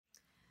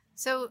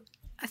So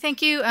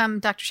thank you,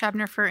 Dr.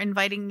 Shabner, for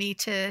inviting me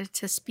to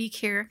speak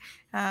here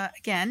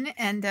again,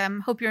 and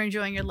hope you're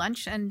enjoying your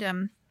lunch,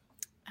 and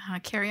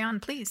carry on,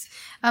 please.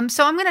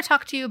 So I'm going to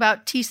talk to you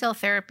about T-cell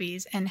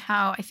therapies and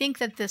how I think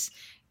that this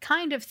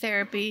kind of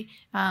therapy,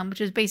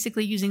 which is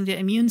basically using the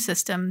immune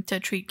system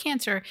to treat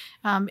cancer,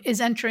 is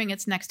entering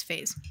its next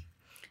phase.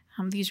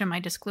 These are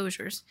my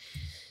disclosures.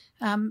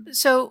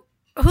 So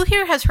who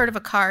here has heard of a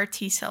CAR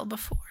T-cell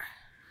before?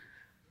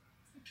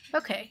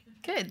 Okay,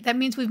 good. That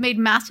means we've made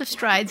massive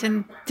strides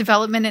in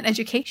development and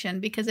education,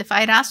 because if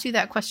I had asked you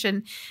that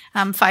question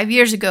 5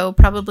 years ago,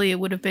 probably it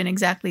would have been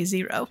exactly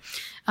 0.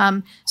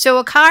 So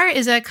a CAR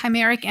is a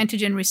chimeric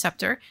antigen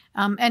receptor,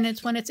 and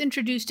it's when it's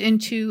introduced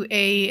into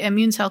a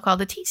immune cell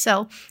called a T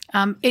cell,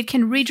 it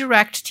can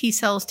redirect T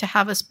cells to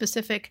have a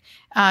specific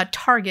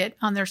target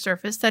on their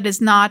surface that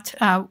is not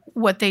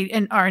what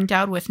they are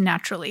endowed with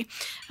naturally.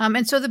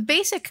 And so the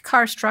basic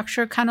CAR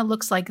structure kind of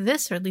looks like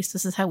this, or at least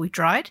this is how we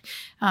draw it,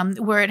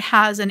 where it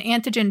has an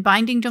antigen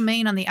binding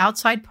domain on the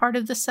outside part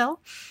of the cell.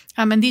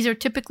 And these are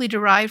typically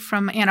derived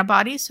from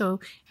antibodies. So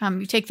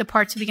you take the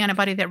parts of the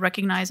antibody that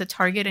recognize a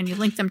target and you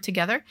link them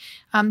together.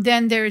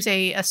 Then there's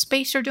a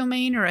spacer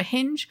domain or a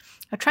hinge,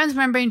 a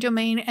transmembrane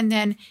domain, and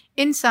then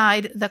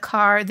inside the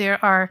CAR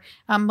there are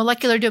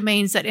molecular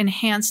domains that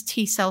enhance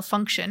T cell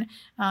function.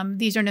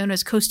 These are known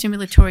as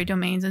co-stimulatory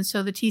domains, and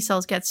so the T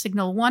cells get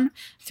signal 1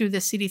 through the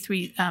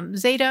CD3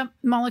 zeta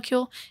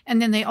molecule,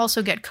 and then they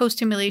also get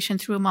co-stimulation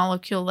through a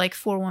molecule like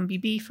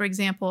 4-1BB, for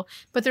example,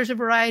 but there's a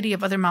variety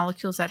of other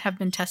molecules that have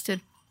been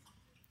tested,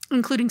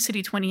 including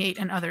CD28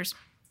 and others.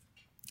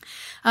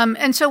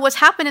 And so what's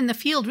happened in the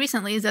field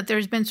recently is that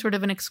there's been sort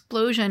of an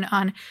explosion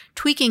on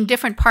tweaking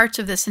different parts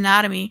of this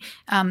anatomy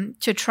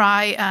to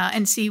try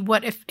and see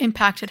what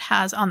impact it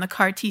has on the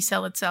CAR T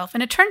cell itself.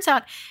 And it turns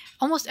out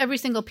almost every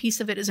single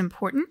piece of it is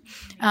important.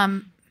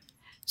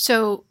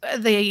 So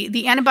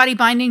the antibody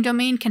binding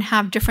domain can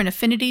have different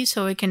affinities,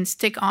 so it can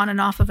stick on and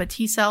off of a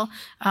T cell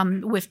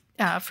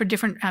for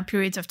different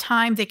periods of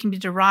time. They can be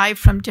derived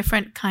from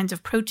different kinds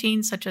of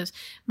proteins, such as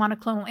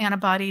monoclonal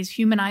antibodies,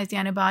 humanized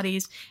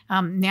antibodies,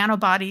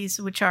 nanobodies,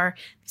 which are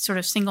sort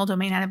of single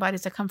domain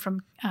antibodies that come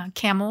from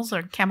camels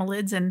or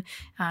camelids and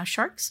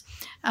sharks.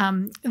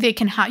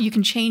 You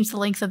can change the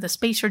length of the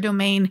spacer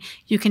domain.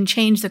 You can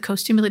change the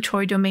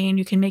co-stimulatory domain.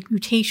 You can make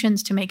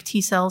mutations to make T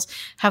cells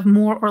have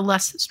more or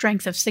less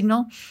strength of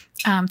signal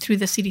through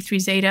the CD3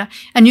 zeta.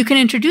 And you can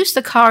introduce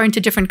the CAR into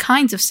different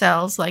kinds of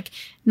cells, like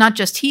not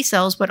just T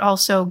cells, but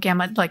also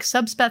like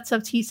subsets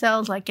of T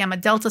cells, like gamma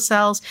delta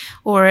cells,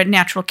 or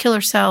natural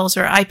killer cells,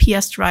 or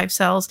iPS-derived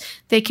cells.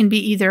 They can be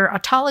either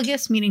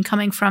autologous, meaning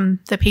coming from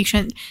the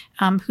patient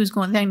who's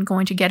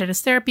going to get it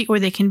as therapy, or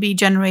they can be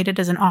generated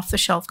as an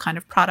off-the-shelf kind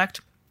of product.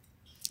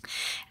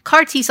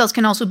 CAR T cells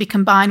can also be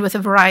combined with a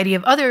variety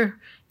of other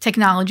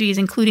technologies,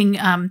 including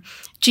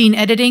gene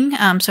editing.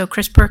 So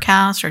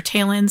CRISPR-Cas or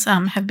TALENs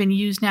have been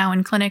used now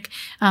in clinic.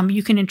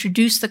 You can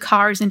introduce the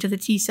CARs into the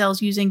T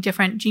cells using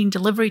different gene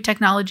delivery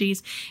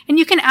technologies. And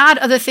you can add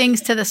other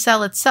things to the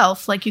cell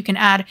itself, like you can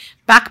add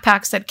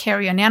backpacks that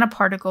carry a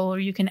nanoparticle, or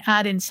you can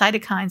add in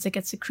cytokines that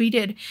get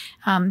secreted,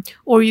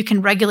 or you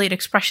can regulate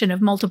expression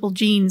of multiple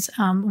genes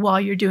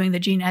while you're doing the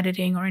gene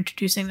editing or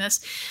introducing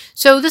this.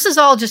 So this is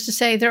all just to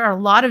say there are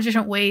a lot of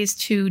different ways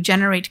to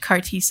generate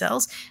CAR T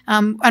cells.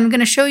 I'm going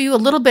to show you a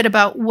little bit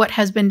about what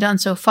has been done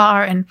so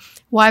far and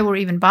why we're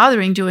even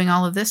bothering doing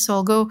all of this. So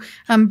I'll go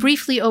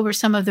briefly over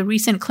some of the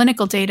recent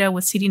clinical data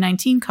with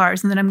CD19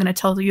 CARs, and then I'm going to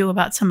tell you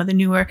about some of the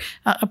newer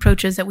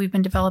approaches that we've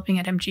been developing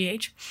at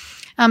MGH.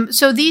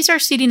 So these are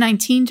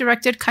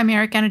CD19-directed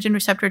chimeric antigen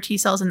receptor T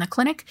cells in the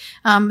clinic.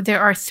 There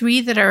are 3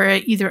 that are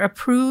either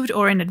approved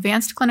or in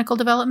advanced clinical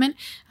development.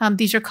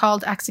 These are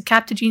called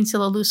axicabtagene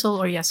ciloleucel,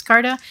 or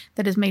Yescarta,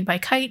 that is made by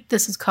Kite.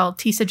 This is called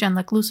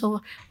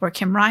tisagenlecleucel, or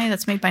Kymriah,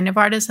 that's made by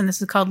Novartis. And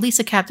this is called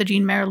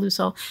lisacabtagene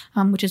maraleucel,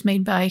 which is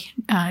made by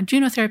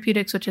Juno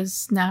Therapeutics, which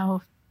is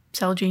now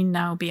Celgene,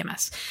 now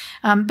BMS.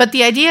 But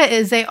the idea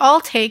is they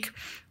all take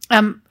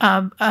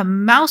a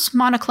mouse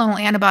monoclonal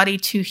antibody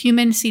to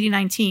human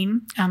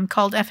CD19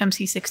 called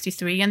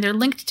FMC63, and they're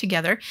linked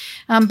together.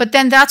 But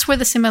then that's where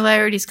the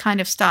similarities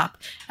kind of stop.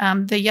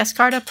 The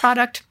Yescarta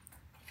product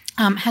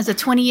has a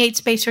 28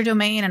 spacer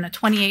domain and a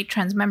 28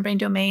 transmembrane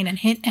domain and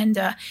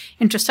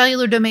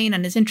intracellular domain,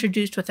 and is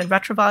introduced with a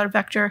retroviral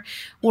vector,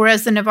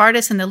 whereas the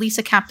Novartis and the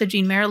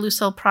lisacabtagene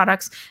maraleucel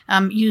products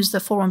use the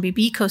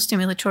 4-1BB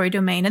co-stimulatory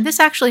domain. And this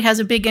actually has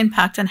a big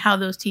impact on how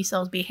those T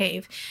cells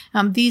behave.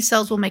 These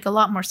cells will make a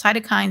lot more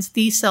cytokines.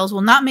 These cells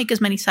will not make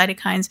as many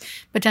cytokines,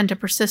 but tend to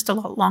persist a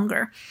lot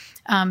longer.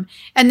 And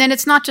then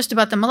it's not just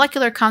about the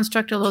molecular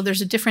construct, although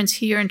there's a difference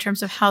here in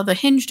terms of how the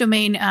hinge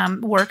domain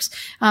works,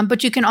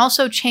 but you can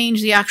also change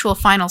the actual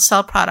final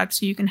cell product.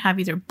 So you can have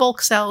either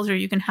bulk cells, or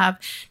you can have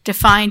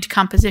defined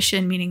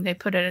composition, meaning they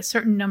put a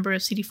certain number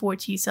of CD4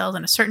 T cells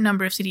and a certain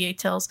number of CD8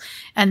 cells,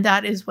 and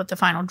that is what the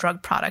final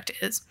drug product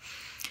is.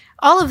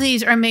 all of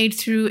these are made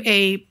through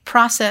a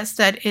process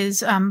that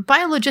is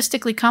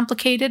biologistically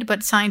complicated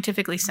but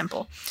scientifically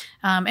simple.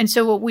 And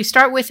so what we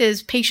start with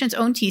is patients'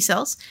 own T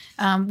cells,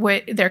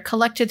 where they're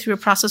collected through a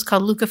process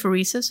called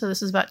leukapheresis. So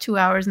this is about 2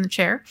 hours in the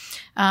chair.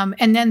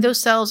 And then those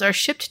cells are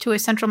shipped to a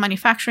central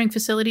manufacturing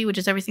facility, which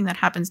is everything that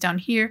happens down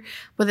here,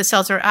 where the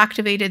cells are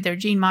activated, they're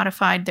gene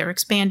modified, they're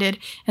expanded,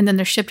 and then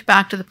they're shipped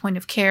back to the point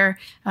of care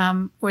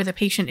where the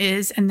patient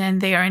is, and then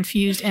they are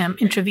infused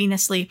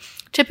intravenously,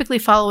 typically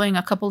following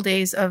a couple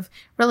days of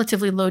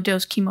relatively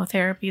low-dose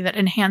chemotherapy that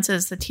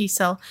enhances the T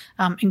cell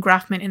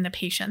engraftment in the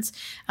patients.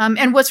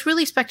 And what's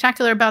really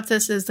spectacular about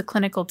this is the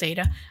clinical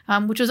data,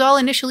 which was all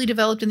initially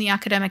developed in the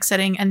academic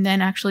setting and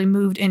then actually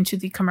moved into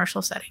the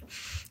commercial setting.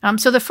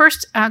 So the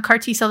first CAR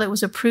T cell that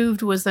was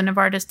approved was the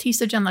Novartis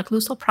Tesogen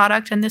laclusal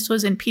product, and this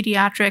was in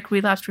pediatric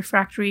relapsed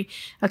refractory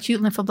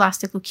acute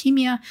lymphoblastic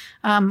leukemia,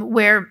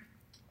 where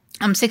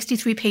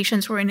 63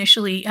 patients were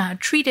initially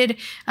treated,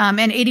 and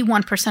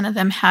 81% of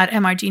them had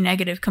MRD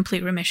negative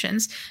complete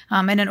remissions,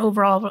 and an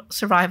overall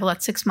survival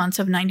at 6 months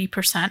of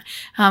 90%,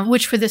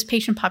 which for this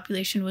patient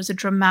population was a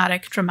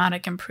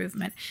dramatic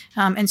improvement.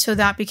 And so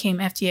that became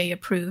FDA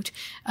approved.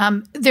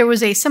 There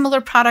was a similar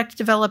product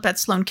developed at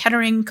Sloan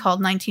Kettering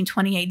called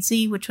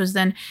 1928Z, which was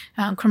then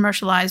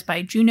commercialized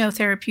by Juno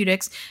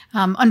Therapeutics.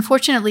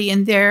 Unfortunately,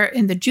 in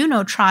the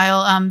Juno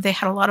trial, they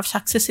had a lot of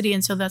toxicity,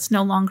 and so that's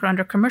no longer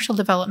under commercial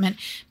development.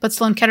 But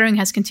Sloan Kettering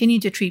has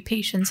continued to treat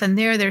patients, and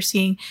they're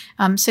seeing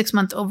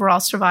 6-month overall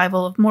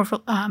survival of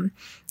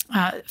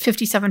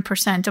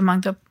 57%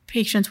 among the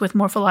patients with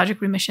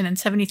morphologic remission and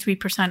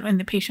 73% in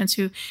the patients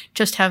who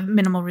just have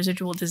minimal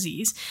residual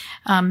disease.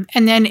 And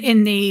then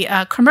in the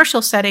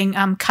commercial setting,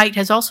 Kite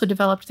has also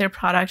developed their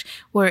product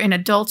where in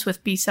adults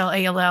with B-cell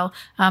ALL,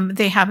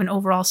 they have an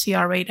overall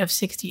CR rate of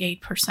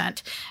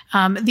 68%.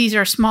 These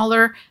are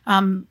smaller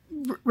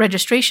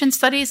registration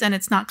studies, and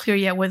it's not clear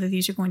yet whether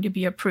these are going to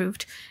be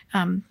approved,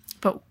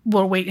 but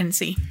we'll wait and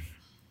see.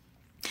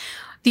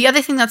 The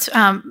other thing that's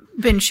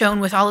been shown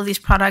with all of these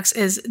products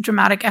is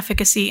dramatic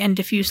efficacy in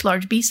diffuse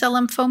large B-cell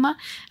lymphoma.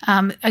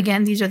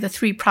 Again, these are the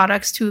 3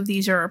 products. 2 of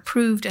these are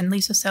approved, and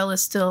Liso-cel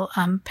is still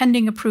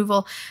pending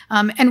approval.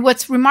 And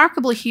what's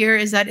remarkable here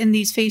is that in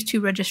these phase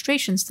 2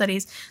 registration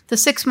studies, the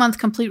 6-month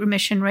complete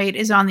remission rate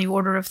is on the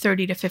order of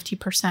 30 to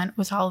 50%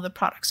 with all of the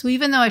products. So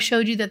even though I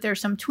showed you that there are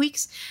some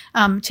tweaks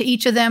to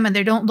each of them, and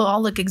they don't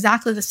all look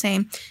exactly the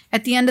same,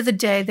 at the end of the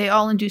day, they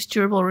all induce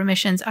durable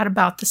remissions at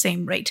about the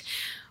same rate.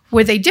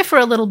 Where they differ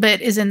a little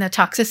bit is in the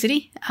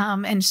toxicity,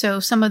 and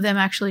so some of them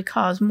actually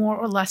cause more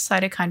or less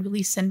cytokine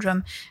release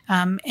syndrome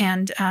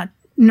and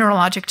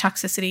neurologic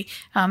toxicity,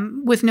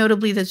 with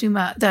notably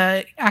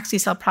the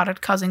axi-cel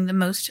product causing the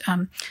most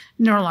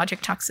neurologic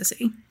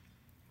toxicity.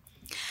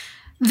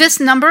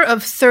 This number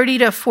of 30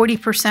 to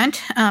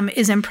 40%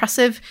 is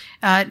impressive,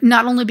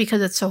 not only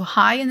because it's so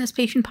high in this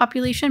patient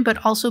population,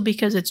 but also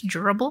because it's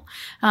durable.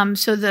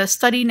 So the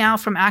study now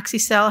from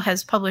axi-cel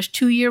has published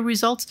 2-year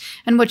results.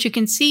 And what you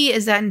can see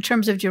is that in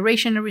terms of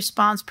duration of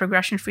response,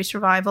 progression-free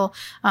survival,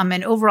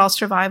 and overall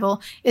survival,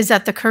 is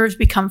that the curves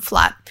become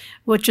flat,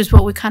 which is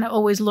what we kind of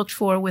always looked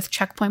for with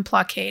checkpoint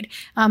blockade.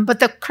 But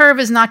the curve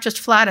is not just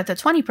flat at the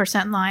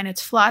 20% line,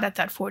 it's flat at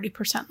that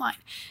 40% line.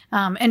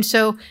 And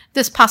so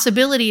this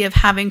possibility of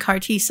having CAR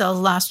T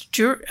cells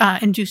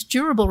induce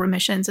durable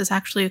remissions is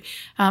actually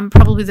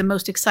probably the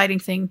most exciting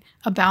thing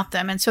about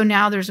them. And so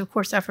now there's, of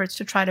course, efforts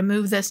to try to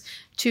move this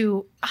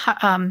to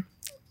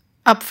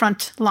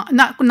upfront,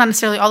 not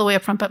necessarily all the way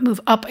upfront, but move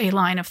up a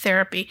line of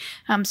therapy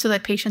so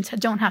that patients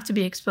don't have to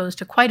be exposed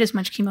to quite as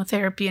much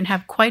chemotherapy and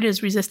have quite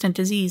as resistant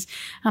disease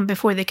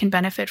before they can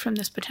benefit from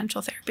this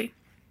potential therapy.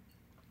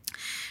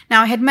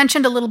 Now, I had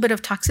mentioned a little bit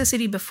of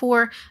toxicity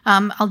before.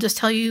 I'll just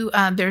tell you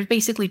there's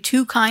basically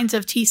 2 kinds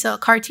of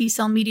CAR T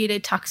cell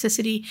mediated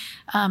toxicity.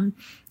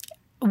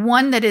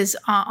 One that is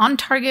on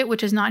target,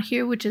 which is not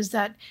here, which is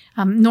that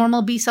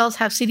normal B cells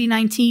have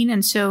CD19,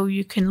 and so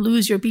you can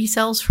lose your B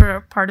cells for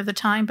a part of the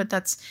time, but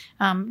that's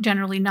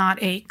generally not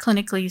a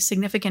clinically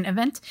significant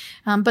event.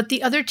 But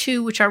the other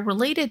 2, which are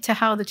related to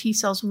how the T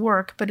cells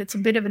work, but it's a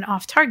bit of an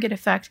off-target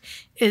effect,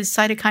 is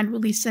cytokine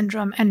release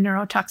syndrome and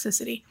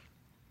neurotoxicity.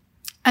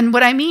 And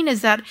what I mean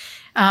is that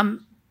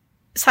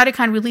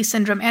cytokine release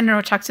syndrome and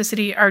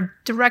neurotoxicity are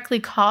directly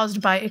caused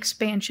by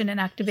expansion and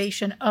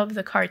activation of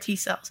the CAR T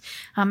cells.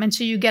 And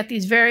so you get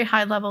these very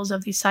high levels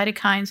of these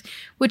cytokines,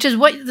 which is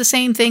the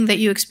same thing that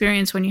you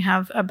experience when you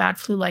have a bad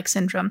flu-like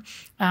syndrome,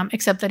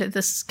 except that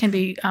this can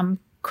be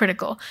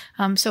critical.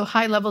 So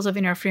high levels of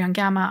interferon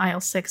gamma,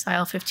 IL-6,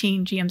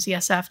 IL-15,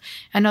 GM-CSF,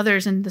 and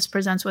others, and this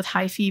presents with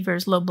high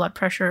fevers, low blood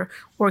pressure,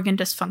 organ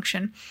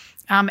dysfunction.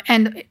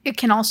 And it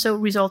can also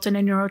result in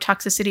a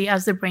neurotoxicity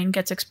as the brain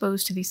gets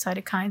exposed to these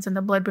cytokines and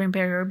the blood-brain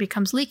barrier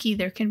becomes leaky.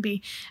 There can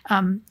be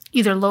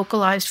either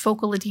localized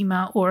focal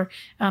edema or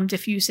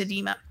diffuse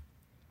edema.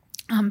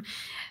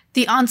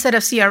 The onset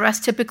of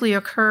CRS typically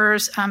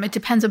occurs, it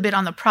depends a bit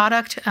on the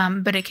product,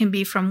 but it can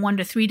be from 1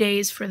 to 3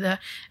 days for the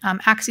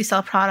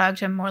Axicell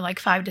product and more like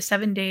 5 to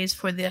 7 days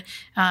for the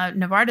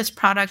Novartis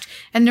product.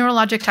 And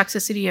neurologic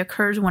toxicity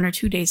occurs 1 or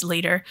 2 days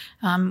later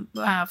from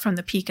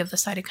the peak of the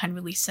cytokine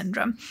release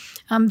syndrome.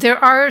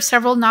 There are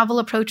several novel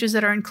approaches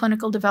that are in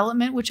clinical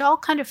development, which all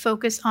kind of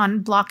focus on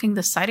blocking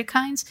the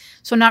cytokines,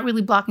 so not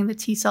really blocking the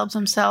T cells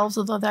themselves,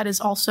 although that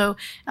is also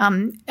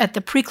at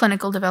the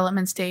preclinical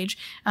development stage.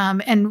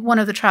 And one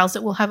of the trials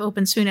that we'll have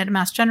open soon at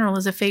Mass General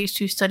is a phase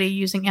 2 study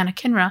using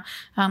anakinra,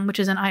 which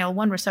is an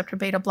IL-1 receptor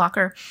beta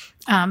blocker,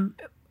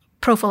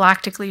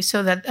 prophylactically,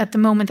 so that at the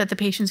moment that the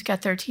patients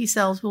get their T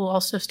cells, we'll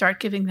also start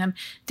giving them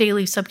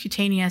daily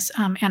subcutaneous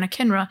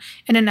anakinra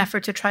in an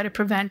effort to try to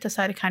prevent the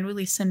cytokine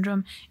release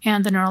syndrome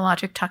and the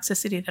neurologic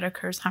toxicity that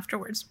occurs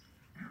afterwards.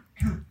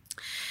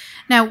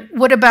 Now,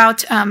 what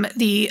about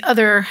the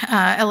other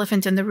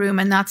elephant in the room,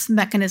 and that's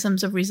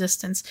mechanisms of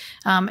resistance?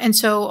 And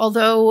so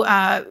although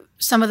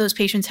some of those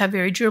patients have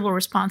very durable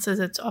responses,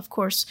 it's, of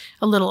course,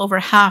 a little over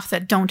half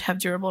that don't have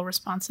durable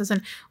responses.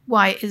 And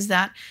why is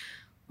that?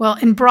 Well,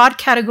 in broad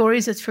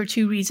categories, it's for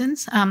 2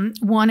 reasons.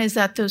 One is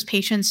that those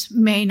patients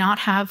may not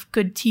have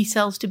good T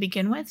cells to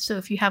begin with. So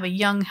if you have a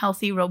young,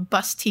 healthy,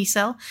 robust T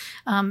cell,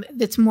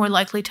 it's more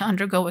likely to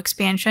undergo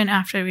expansion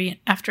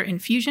after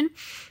infusion.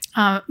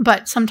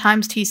 But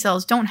sometimes T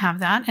cells don't have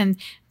that. And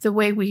the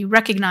way we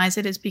recognize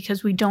it is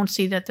because we don't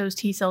see that those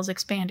T cells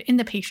expand in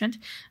the patient.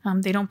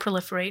 They don't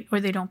proliferate or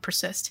they don't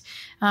persist.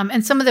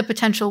 And some of the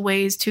potential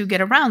ways to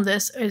get around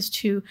this is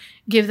to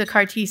give the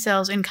CAR T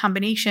cells in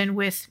combination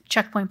with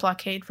checkpoint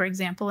blockade, for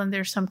example. And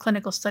there's some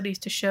clinical studies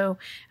to show,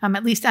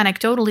 at least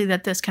anecdotally,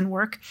 that this can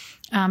work.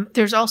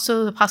 There's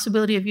also the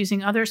possibility of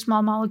using other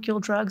small molecule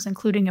drugs,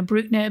 including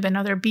ibrutinib and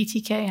other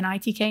BTK and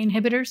ITK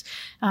inhibitors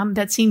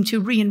that seem to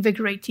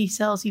reinvigorate T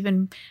cells,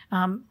 even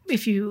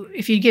if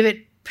you give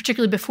it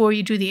particularly before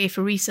you do the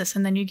apheresis,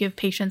 and then you give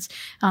patients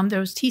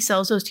those T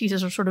cells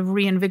are sort of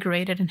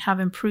reinvigorated and have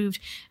improved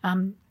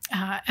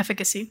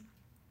efficacy.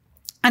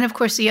 And of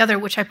course, the other,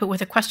 which I put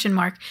with a question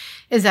mark,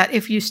 is that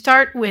if you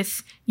start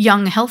with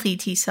young, healthy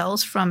T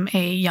cells from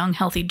a young,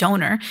 healthy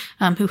donor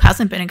who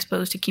hasn't been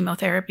exposed to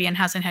chemotherapy and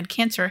hasn't had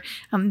cancer,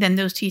 then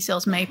those T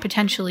cells may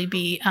potentially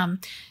be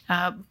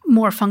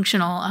more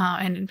functional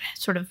and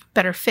sort of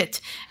better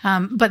fit.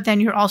 But then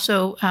you're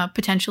also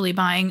potentially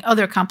buying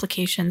other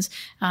complications,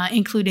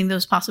 including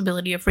those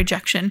possibility of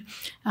rejection.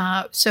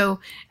 So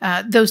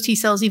those T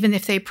cells, even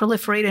if they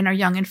proliferate and are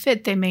young and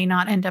fit, they may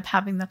not end up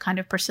having the kind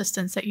of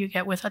persistence that you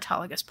get with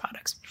autologous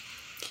products.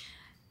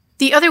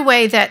 The other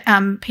way that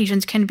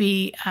patients can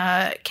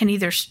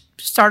either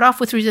start off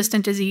with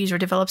resistant disease or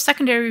develop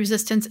secondary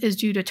resistance is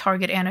due to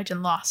target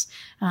antigen loss.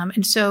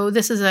 And so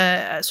this is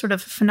a sort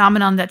of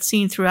phenomenon that's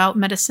seen throughout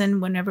medicine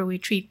whenever we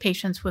treat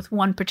patients with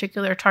one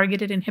particular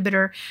targeted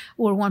inhibitor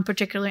or one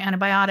particular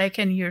antibiotic,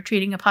 and you're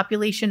treating a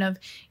population of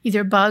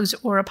either bugs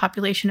or a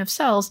population of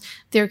cells,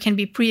 there can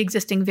be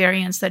pre-existing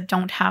variants that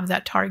don't have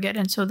that target,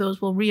 and so those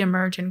will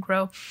reemerge and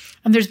grow.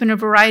 And there's been a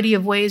variety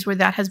of ways where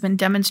that has been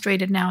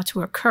demonstrated now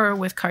to occur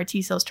with CAR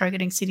T cells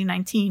targeting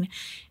CD19,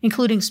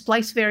 including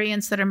splice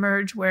variants that emerge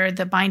where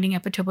the binding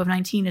epitope of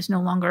 19 is no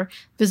longer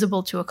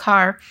visible to a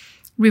CAR,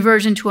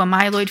 reversion to a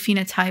myeloid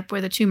phenotype where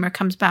the tumor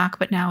comes back,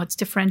 but now it's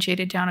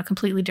differentiated down a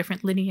completely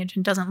different lineage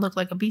and doesn't look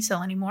like a B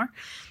cell anymore.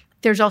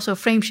 There's also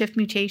frameshift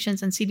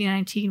mutations in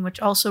CD19, which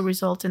also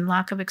result in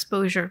lack of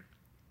exposure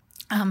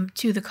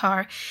to the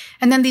CAR.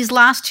 And then these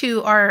last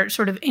 2 are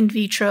sort of in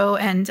vitro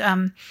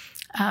and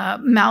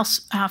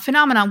mouse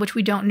phenomenon, which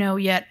we don't know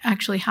yet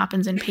actually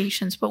happens in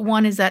patients. But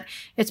one is that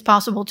it's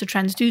possible to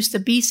transduce the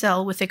B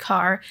cell with a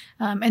CAR,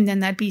 and then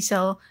that B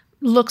cell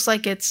looks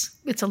like it's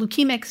a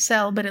leukemic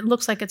cell, but it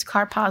looks like it's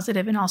CAR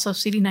positive and also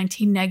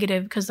CD19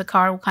 negative because the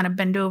CAR will kind of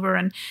bend over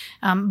and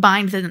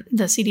bind the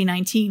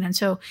CD19. And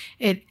so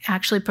it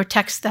actually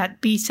protects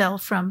that B cell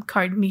from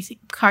CAR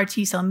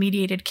T cell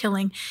mediated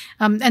killing.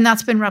 And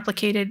that's been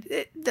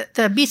replicated.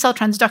 The B cell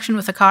transduction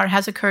with the CAR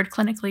has occurred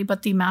clinically,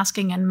 but the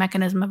masking and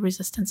mechanism of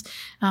resistance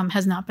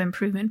has not been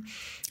proven.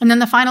 And then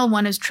the final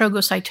one is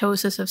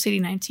trogocytosis of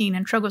CD19.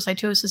 And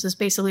trogocytosis is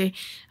basically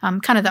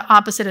kind of the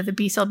opposite of the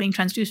B cell being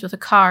transduced with a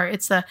CAR.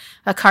 It's a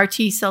CAR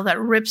T cell that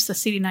rips the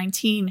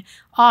CD19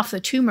 off the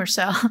tumor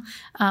cell.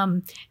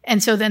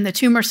 And so then the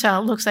tumor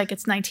cell looks like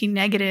it's 19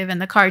 negative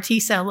and the CAR T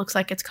cell looks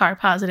like it's CAR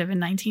positive and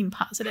 19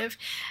 positive.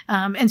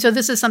 And so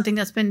this is something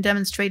that's been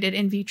demonstrated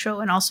in vitro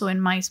and also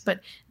in mice, but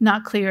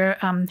not clear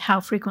how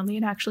frequently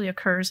it actually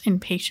occurs in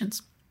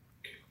patients.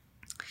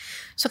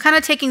 So kind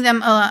of taking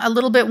them a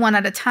little bit one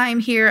at a time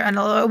here, and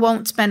I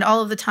won't spend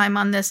all of the time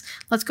on this.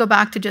 Let's go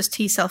back to just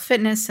T cell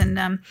fitness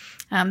and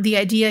The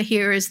idea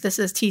here is this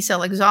is T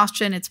cell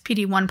exhaustion. It's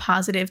PD-1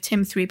 positive,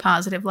 TIM-3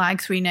 positive,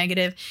 LAG-3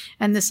 negative,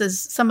 and this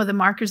is some of the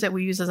markers that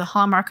we use as a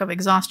hallmark of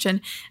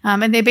exhaustion.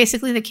 And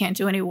they can't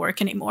do any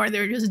work anymore.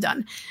 They're just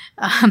done.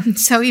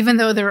 So even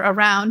though they're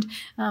around,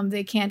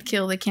 they can't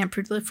kill, they can't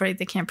proliferate,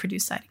 they can't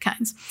produce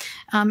cytokines.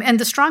 And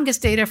the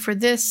strongest data for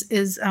this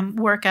is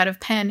work out of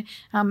Penn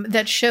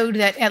that showed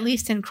that at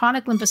least in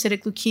chronic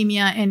lymphocytic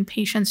leukemia in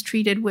patients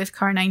treated with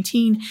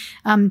CAR-19,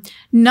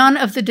 none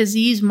of the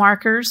disease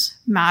markers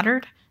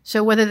mattered.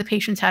 So whether the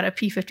patients had a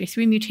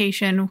P53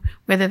 mutation,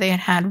 whether they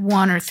had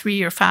 1 or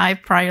 3 or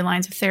 5 prior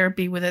lines of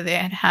therapy, whether they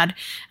had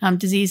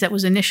disease that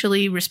was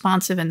initially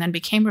responsive and then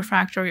became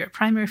refractory or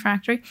primary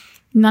refractory,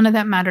 none of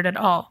that mattered at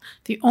all.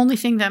 The only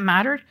thing that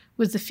mattered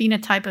was the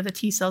phenotype of the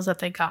T cells that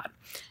they got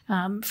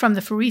from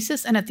the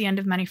pheresis and at the end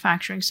of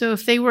manufacturing. So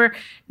if they were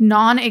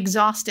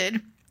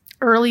non-exhausted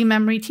early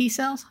memory T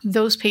cells,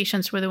 those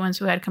patients were the ones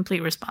who had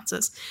complete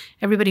responses.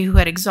 Everybody who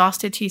had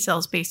exhausted T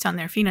cells based on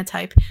their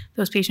phenotype,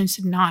 those patients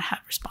did not have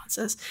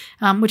responses,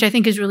 which I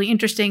think is really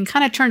interesting.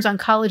 Kind of turns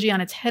oncology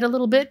on its head a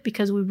little bit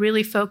because we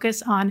really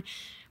focus on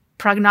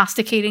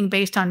prognosticating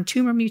based on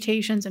tumor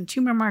mutations and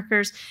tumor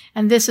markers.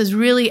 And this is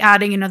really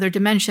adding another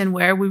dimension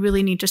where we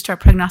really need to start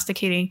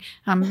prognosticating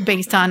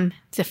based on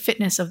the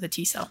fitness of the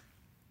T cell.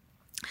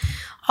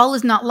 All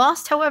is not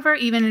lost, however,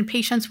 even in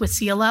patients with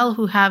CLL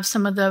who have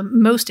some of the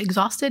most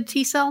exhausted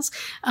T cells,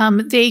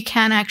 they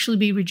can actually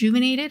be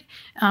rejuvenated.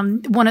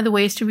 One of the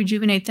ways to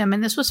rejuvenate them,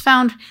 and this was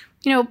found,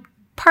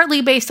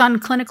 partly based on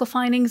clinical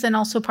findings and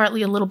also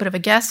partly a little bit of a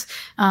guess,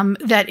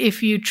 that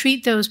if you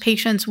treat those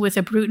patients with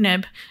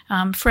ibrutinib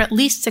for at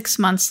least 6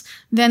 months,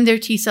 then their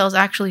T cells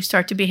actually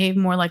start to behave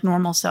more like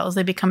normal cells.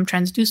 They become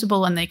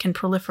transducible and they can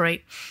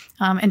proliferate.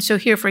 And so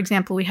here, for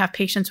example, we have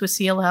patients with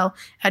CLL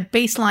at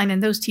baseline,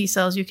 and those T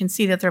cells, you can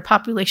see that their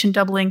population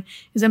doubling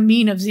is a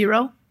mean of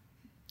 0.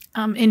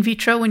 In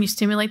vitro when you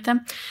stimulate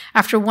them.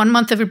 After 1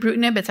 month of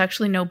ibrutinib, it's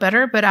actually no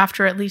better, but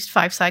after at least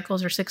 5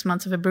 cycles or 6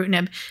 months of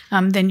ibrutinib,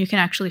 then you can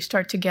actually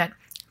start to get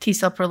T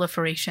cell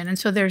proliferation. And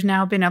so there's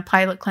now been a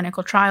pilot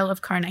clinical trial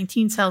of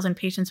CAR-19 cells in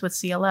patients with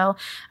CLL,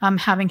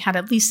 having had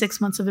at least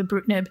 6 months of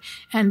ibrutinib,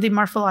 and the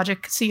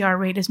morphologic CR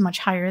rate is much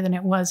higher than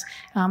it was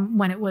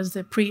when it was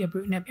the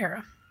pre-ibrutinib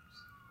era.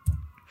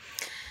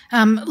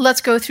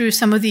 Let's go through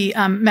some of the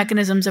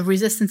mechanisms of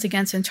resistance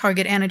against and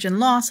target antigen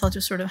loss.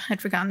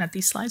 I'd forgotten that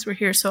these slides were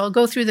here, so I'll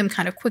go through them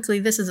kind of quickly.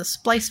 This is a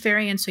splice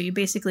variant, so you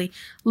basically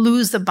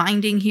lose the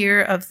binding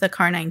here of the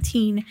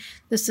CAR-19.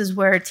 This is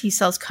where T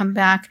cells come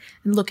back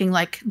and looking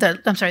like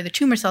the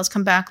tumor cells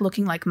come back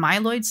looking like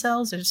myeloid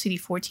cells. There's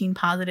CD14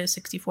 positive,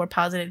 64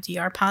 positive,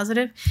 DR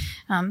positive.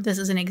 This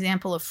is an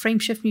example of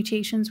frameshift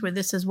mutations where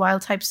this is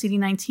wild type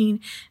CD19.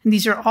 And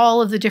these are all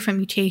of the different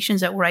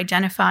mutations that were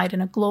identified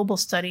in a global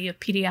study of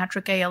pediatric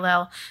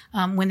ALL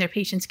when their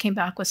patients came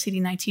back with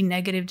CD19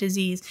 negative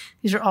disease.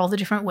 These are all the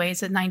different ways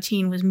that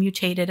 19 was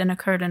mutated and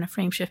occurred in a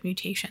frameshift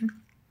mutation.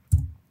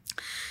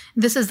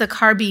 This is the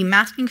CAR-B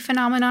masking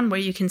phenomenon where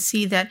you can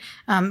see that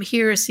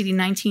here is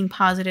CD19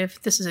 positive.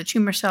 This is a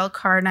tumor cell,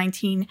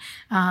 CAR-19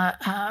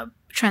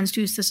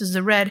 transduced. This is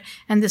the red,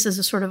 and this is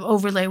a sort of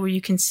overlay where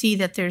you can see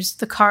that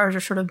the CARs are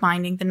sort of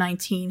binding the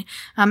 19.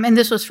 And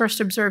this was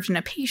first observed in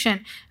a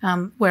patient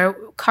where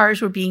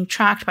CARs were being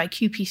tracked by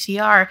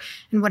qPCR.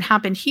 And what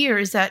happened here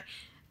is that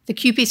the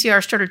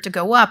qPCR started to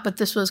go up, but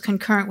this was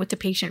concurrent with the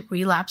patient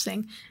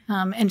relapsing.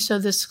 And so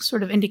this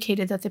sort of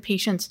indicated that the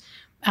patient's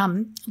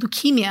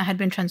leukemia had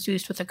been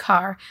transduced with a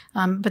CAR,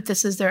 but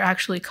this is their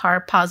actually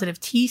CAR-positive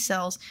T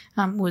cells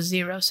was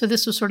 0. So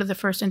this was sort of the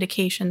first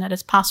indication that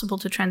it's possible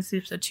to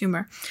transduce a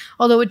tumor,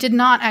 although it did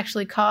not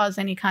actually cause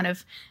any kind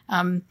of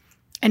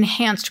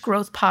enhanced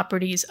growth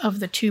properties of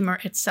the tumor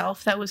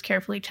itself. That was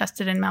carefully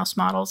tested in mouse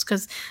models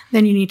because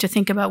then you need to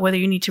think about whether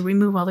you need to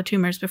remove all the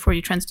tumors before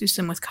you transduce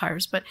them with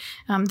CARs. But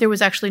there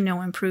was actually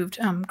no improved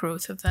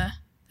growth of the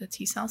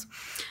T cells.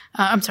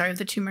 Of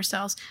the tumor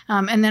cells.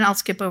 And then I'll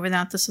skip over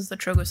that. This is the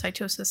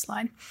trogocytosis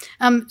slide.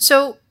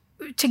 So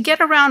to get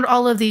around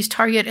all of these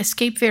target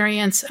escape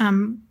variants,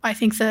 I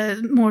think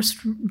the most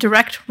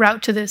direct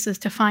route to this is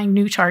to find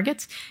new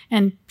targets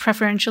and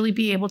preferably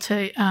be able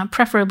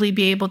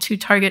to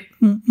target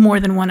more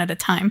than one at a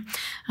time.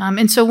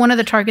 And so one of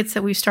the targets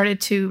that we've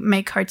started to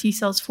make CAR T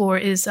cells for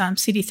is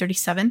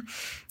CD37.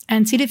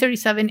 And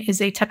CD37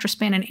 is a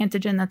tetraspanin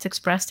antigen that's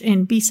expressed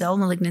in B cell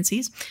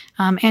malignancies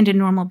and in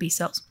normal B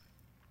cells.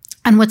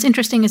 And what's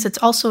interesting is it's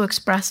also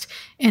expressed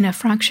in a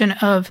fraction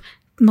of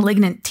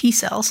malignant T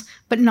cells,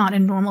 but not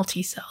in normal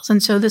T cells.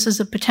 And so this is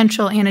a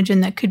potential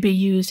antigen that could be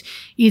used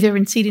either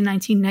in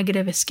CD19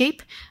 negative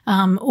escape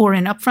or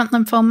in upfront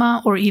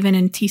lymphoma or even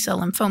in T cell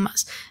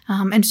lymphomas.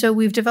 And so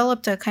we've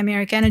developed a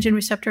chimeric antigen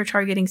receptor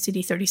targeting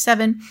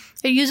CD37.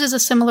 It uses a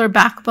similar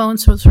backbone,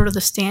 so sort of the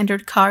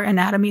standard CAR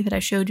anatomy that I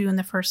showed you in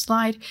the first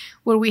slide,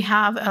 where we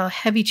have a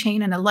heavy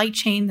chain and a light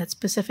chain that's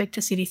specific to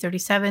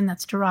CD37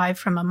 that's derived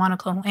from a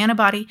monoclonal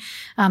antibody,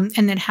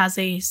 and it has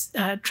a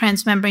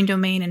transmembrane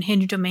domain and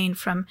hinge domain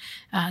from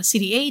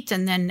CD8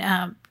 and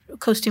then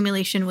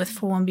co-stimulation with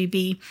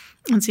 4-1BB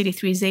and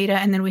CD3 zeta,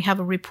 and then we have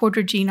a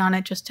reporter gene on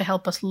it just to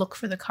help us look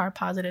for the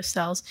CAR-positive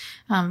cells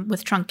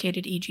with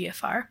truncated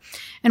EGFR.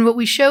 And what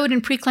we showed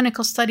in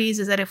preclinical studies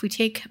is that if we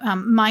take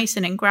mice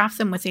and engraft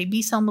them with a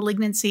B-cell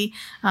malignancy,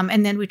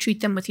 and then we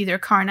treat them with either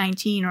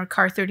CAR-19 or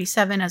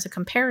CAR-37 as a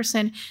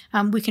comparison,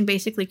 we can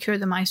basically cure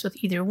the mice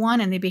with either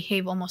one, and they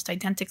behave almost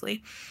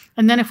identically.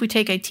 And then if we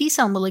take a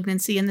T-cell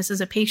malignancy, and this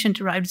is a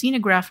patient-derived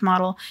xenograft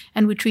model,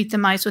 and we treat the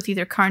mice with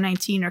either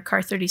CAR-19 or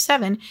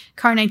CAR-37,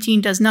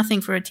 CAR-19 does nothing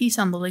for a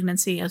T-cell malignancy,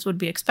 as would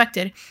be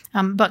expected,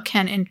 but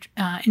can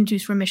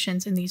induce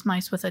remissions in these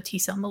mice with a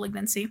T-cell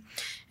malignancy.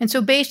 And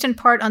so based in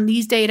part on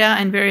these data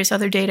and various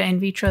other data in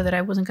vitro that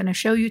I wasn't going to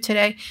show you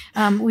today,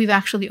 we've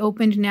actually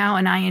opened now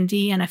an IND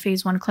and a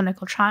phase 1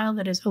 clinical trial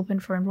that is open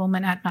for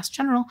enrollment at Mass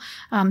General.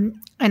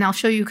 And I'll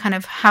show you kind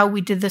of how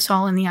we did this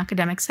all in the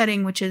academic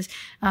setting, which is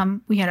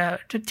we had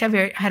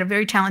a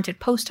very talented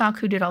postdoc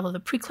who did all of the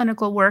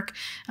preclinical work.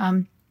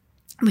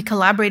 We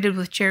collaborated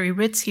with Jerry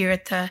Ritz here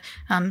at the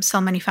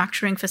cell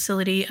manufacturing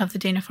facility of the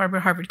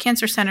Dana-Farber Harvard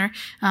Cancer Center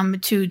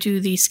to do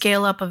the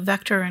scale-up of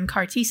vector and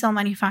CAR T-cell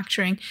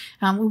manufacturing.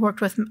 We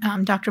worked with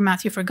Dr.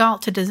 Matthew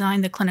Fergalt to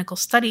design the clinical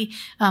study.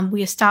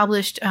 We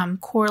established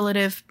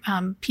correlative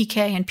PK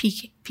and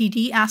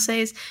PD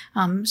assays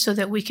so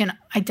that we can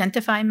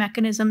identify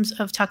mechanisms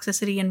of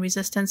toxicity and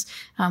resistance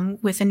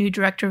with a new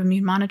director of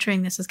immune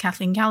monitoring. This is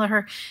Kathleen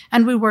Gallagher.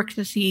 And we worked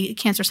with the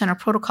Cancer Center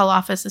Protocol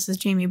Office. This is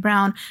Jamie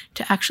Brown,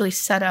 to actually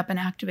set up and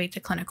activate the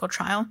clinical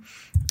trial.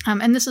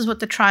 And this is what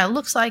the trial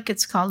looks like.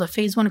 It's called a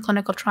phase 1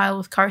 clinical trial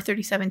with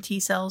CAR-37 T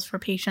cells for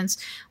patients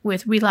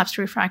with relapsed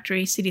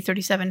refractory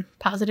CD37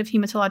 positive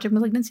hematologic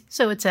malignancy.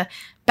 So it's a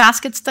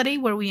basket study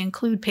where we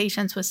include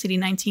patients with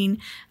CD19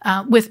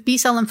 with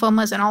B-cell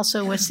lymphomas and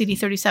also with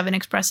CD37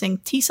 expressing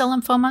T-cell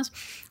lymphomas.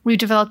 We've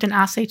developed an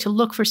assay to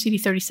look for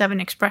CD37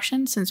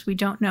 expression, since we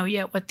don't know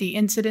yet what the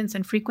incidence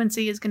and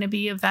frequency is going to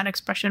be of that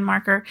expression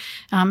marker,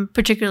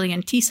 particularly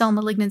in T-cell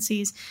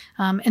malignancies.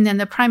 And then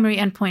the primary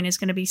endpoint is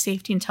going to be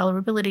safety and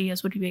tolerability,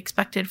 as would be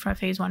expected for a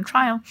phase 1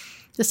 trial.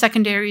 The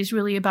secondary is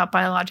really about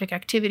biologic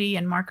activity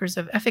and markers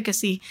of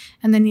efficacy.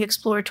 And then the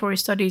exploratory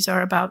studies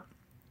are about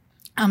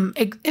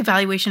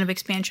evaluation of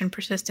expansion,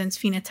 persistence,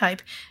 phenotype,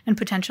 and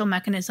potential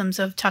mechanisms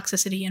of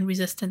toxicity and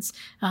resistance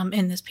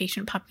in this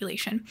patient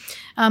population.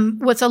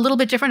 What's a little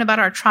bit different about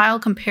our trial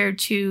compared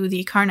to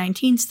the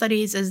CAR-19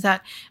 studies is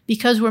that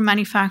because we're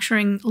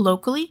manufacturing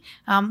locally,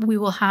 we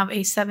will have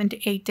a 7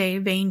 to 8 day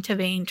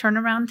vein-to-vein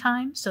turnaround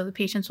time. So the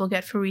patients will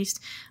get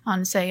pheresed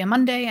on, say, a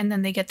Monday, and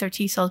then they get their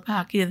T cells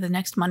back either the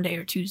next Monday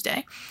or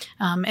Tuesday.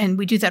 And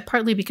we do that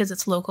partly because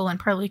it's local and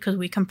partly because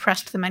we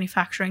compressed the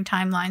manufacturing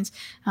timelines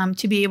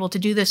to be able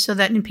to do this so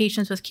that in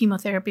patients with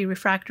chemotherapy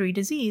refractory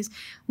disease,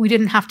 we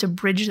didn't have to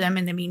bridge them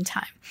in the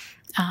meantime.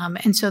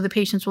 And so the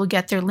patients will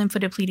get their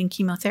lymphodepleting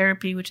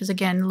chemotherapy, which is,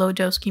 again,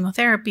 low-dose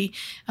chemotherapy,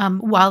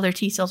 while their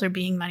T cells are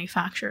being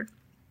manufactured.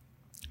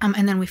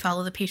 And then we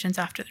follow the patients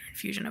after their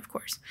infusion, of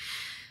course.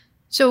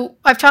 So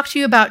I've talked to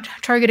you about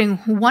targeting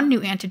one new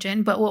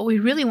antigen, but what we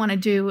really want to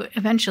do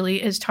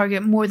eventually is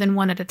target more than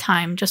one at a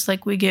time, just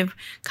like we give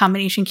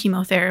combination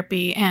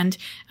chemotherapy and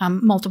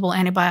multiple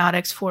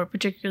antibiotics for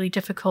particularly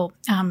difficult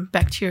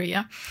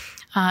bacteria.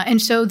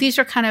 And so these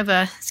are kind of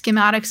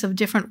schematics of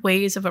different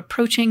ways of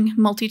approaching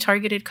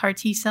multi-targeted CAR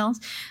T cells.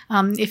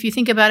 If you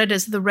think about it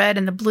as the red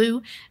and the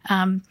blue,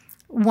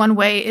 one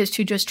way is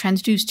to just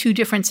transduce 2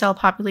 different cell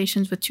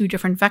populations with 2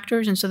 different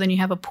vectors, and so then you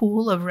have a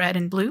pool of red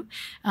and blue.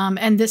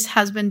 And this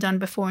has been done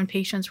before in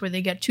patients where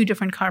they get 2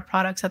 different CAR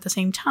products at the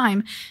same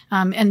time.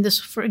 And this,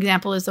 for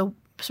example, is the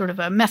sort of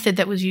a method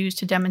that was used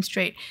to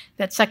demonstrate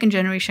that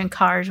second-generation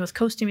CARs with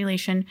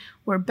co-stimulation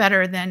were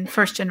better than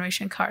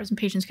first-generation CARs, and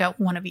patients got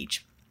 1 of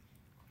each.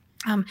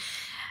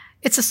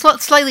 It's a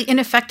slightly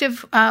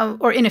ineffective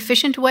or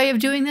inefficient way of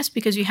doing this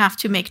because you have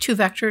to make 2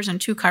 vectors and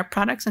 2 CAR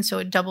products, and so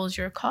it doubles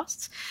your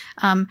costs.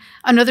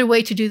 Another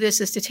way to do this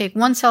is to take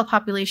 1 cell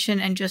population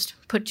and just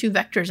put 2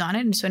 vectors on it,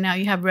 and so now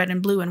you have red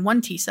and blue and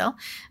 1 T cell.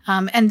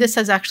 And this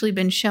has actually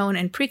been shown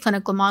in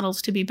preclinical models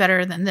to be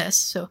better than this.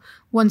 So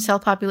 1 cell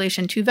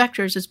population, 2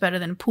 vectors is better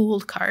than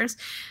pooled CARs.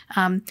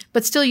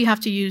 But still you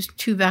have to use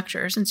 2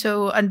 vectors. And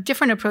so a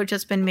different approach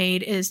that's been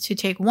made is to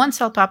take 1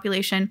 cell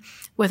population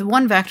with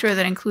 1 vector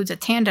that includes a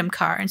tandem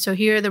CAR. And so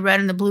here the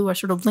red and the blue are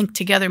sort of linked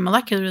together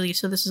molecularly,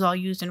 so this is all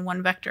used in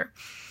 1 vector.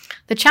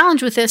 The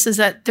challenge with this is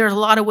that there are a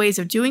lot of ways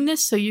of doing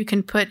this. So you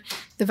can put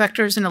the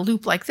vectors in a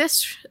loop like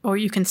this, or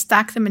you can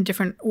stack them in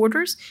different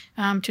orders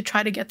to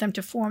try to get them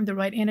to form the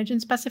right antigen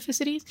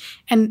specificities.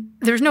 And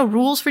there's no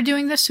rules for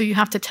doing this, so you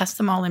have to test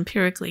them all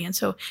empirically. And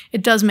so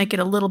it does make it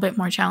a little bit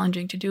more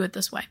challenging to do it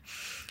this way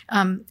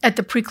at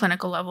the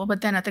preclinical level. But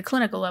then at the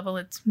clinical level,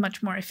 it's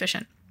much more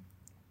efficient.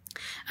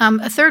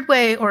 A third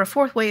way or a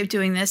fourth way of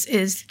doing this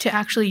is to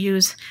actually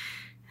use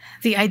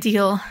the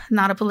ideal,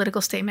 not a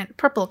political statement,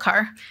 purple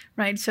CAR,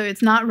 right? So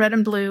it's not red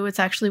and blue. It's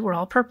actually, we're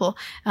all purple.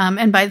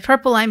 And by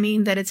purple, I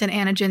mean that it's an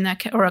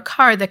antigen or a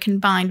CAR that can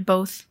bind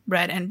both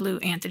red and blue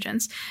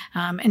antigens.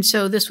 And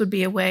so this would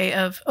be a way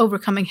of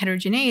overcoming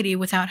heterogeneity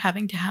without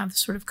having to have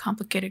sort of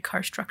complicated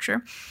CAR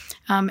structure.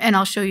 And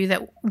I'll show you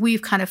that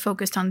we've kind of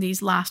focused on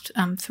these last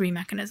three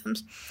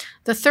mechanisms.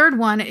 The third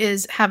one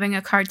is having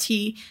a CAR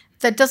T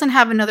that doesn't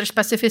have another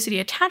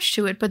specificity attached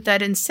to it, but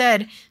that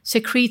instead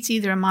secretes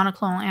either a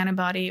monoclonal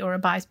antibody or a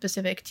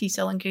bispecific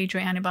T-cell engager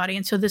antibody.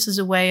 And so this is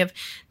a way of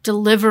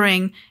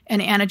delivering an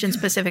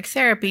antigen-specific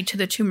therapy to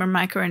the tumor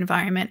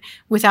microenvironment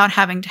without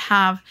having to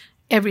have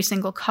every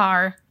single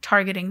CAR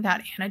targeting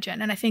that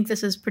antigen. And I think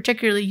this is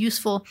particularly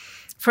useful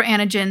for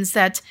antigens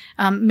that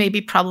may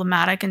be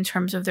problematic in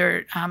terms of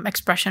their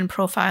expression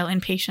profile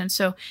in patients.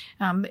 So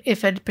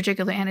if a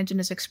particular antigen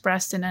is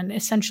expressed in an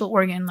essential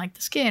organ like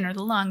the skin or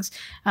the lungs,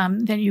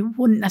 then you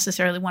wouldn't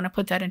necessarily want to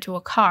put that into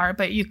a CAR,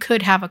 but you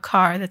could have a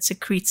CAR that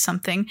secretes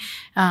something,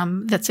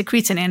 that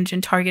secretes an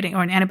antigen targeting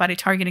or an antibody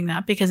targeting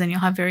that, because then you'll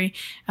have very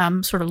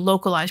sort of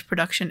localized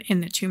production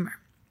in the tumor.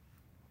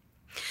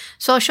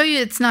 So I'll show you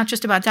it's not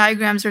just about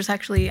diagrams. There's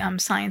actually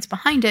science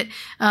behind it.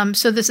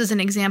 So this is an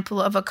example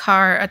of a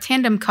CAR, a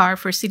tandem CAR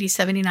for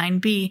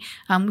CD79B,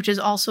 which is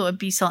also a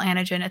B-cell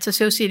antigen. It's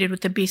associated with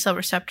the B-cell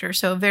receptor,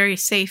 so a very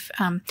safe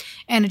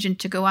antigen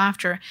to go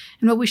after.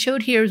 And what we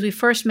showed here is we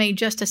first made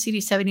just a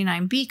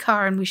CD79B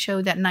CAR, and we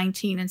showed that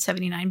 19 and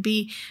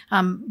 79B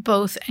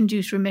both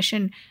induced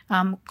remission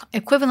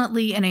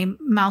equivalently in a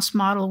mouse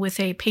model with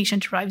a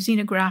patient-derived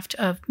xenograft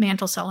of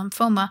mantle cell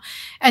lymphoma.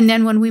 And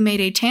then when we made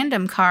a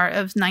tandem CAR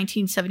of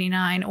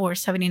 1979 or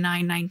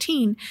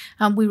 7919,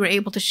 we were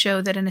able to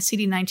show that in a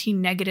CD19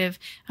 negative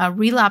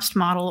relapsed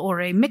model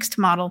or a mixed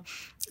model,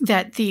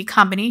 that the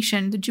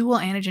combination, the dual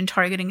antigen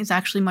targeting, is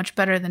actually much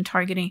better than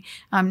targeting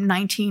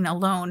 19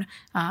 alone.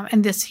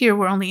 And this here,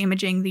 we're only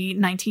imaging the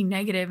 19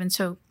 negative, and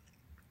so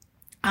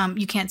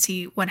you can't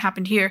see what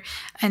happened here.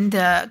 And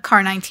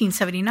CAR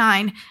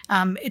 1979,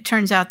 it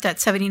turns out that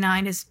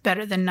 79 is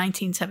better than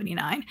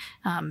 1979.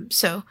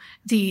 So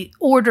the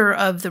order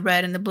of the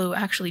red and the blue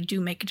actually do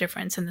make a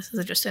difference. And this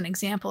is just an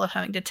example of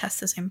having to test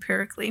this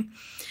empirically.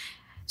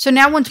 So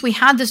now once we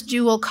had this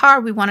dual CAR,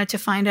 we wanted to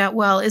find out,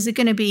 well, is it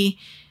going to be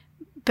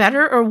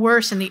better or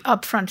worse in the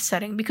upfront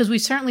setting? Because we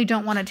certainly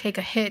don't want to take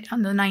a hit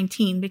on the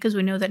 19, because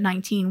we know that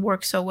 19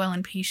 works so well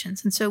in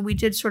patients. And so we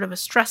did sort of a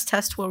stress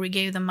test where we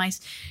gave the mice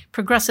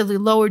progressively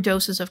lower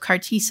doses of CAR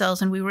T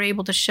cells, and we were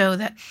able to show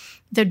that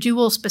the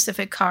dual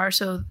specific CAR,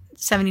 so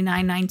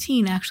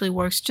 7919, actually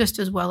works just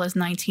as well as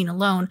 19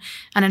 alone,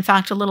 and in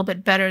fact a little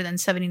bit better than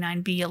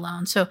 79B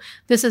alone. So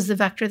this is the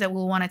vector that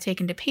we'll want to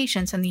take into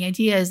patients, and the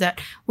idea is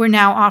that we're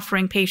now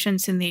offering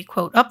patients in the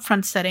quote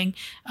upfront setting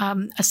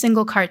a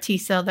single CAR T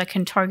cell that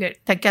can target,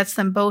 that gets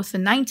them both the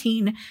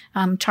 19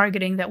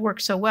 targeting that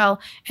works so well,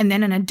 and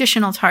then an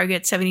additional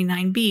target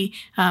 79B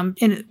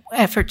in an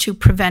effort to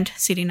prevent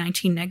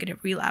CD19 negative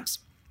relapse.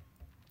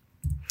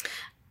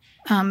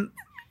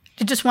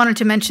 I just wanted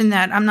to mention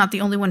that I'm not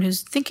the only one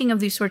who's thinking of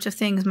these sorts of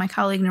things. My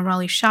colleague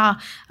Nirali Shah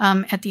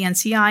at the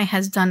NCI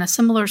has done a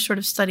similar sort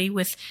of study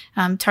with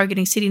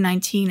targeting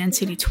CD19 and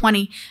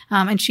CD20,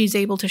 and she's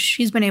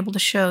been able to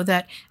show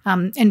that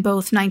in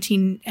both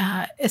 19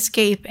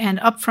 escape and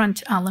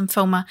upfront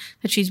lymphoma,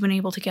 that she's been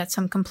able to get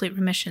some complete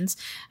remissions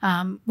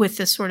with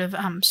this sort of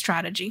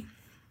strategy.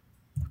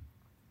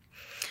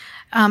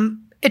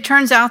 It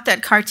turns out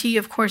that CAR T,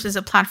 of course, is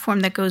a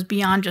platform that goes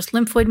beyond just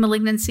lymphoid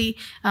malignancy.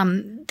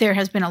 There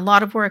has been a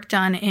lot of work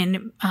done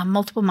in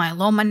multiple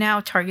myeloma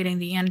now, targeting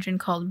the antigen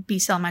called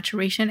B-cell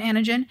maturation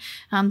antigen.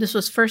 This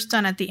was first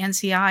done at the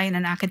NCI in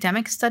an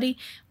academic study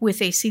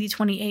with a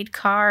CD28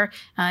 CAR.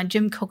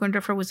 Jim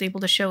Kochenderfer was able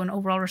to show an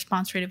overall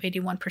response rate of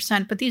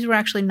 81%, but these were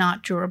actually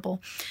not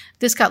durable.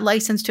 This got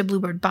licensed to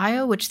Bluebird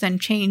Bio, which then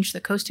changed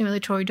the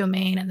co-stimulatory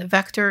domain and the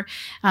vector,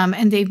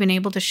 and they've been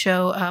able to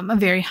show a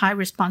very high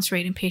response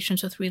rate in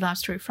patients with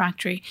relapsed or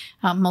refractory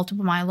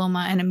multiple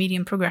myeloma and a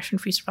median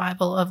progression-free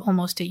survival of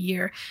almost a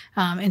year.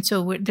 And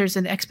so there's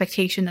an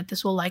expectation that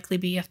this will likely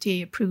be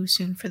FDA approved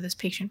soon for this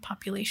patient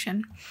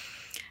population.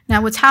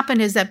 Now, what's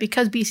happened is that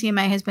because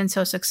BCMA has been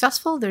so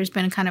successful, there's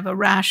been kind of a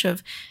rash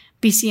of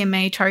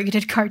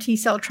BCMA-targeted CAR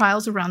T-cell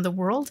trials around the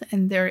world,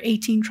 and there are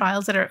 18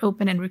 trials that are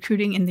open and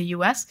recruiting in the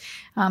U.S.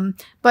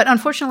 But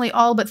unfortunately,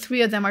 all but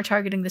 3 of them are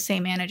targeting the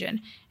same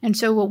antigen. And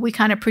so what we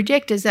kind of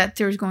predict is that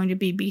there's going to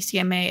be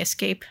BCMA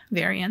escape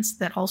variants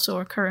that also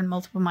occur in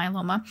multiple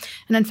myeloma.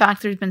 And in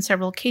fact, there's been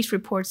several case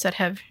reports that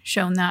have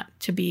shown that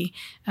to be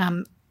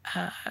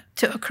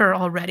to occur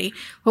already.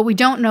 What we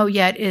don't know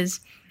yet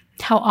is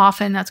how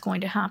often that's going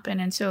to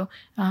happen. And so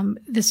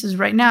this is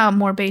right now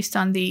more based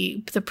on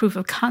the proof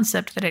of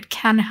concept that it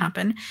can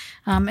happen.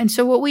 And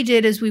so what we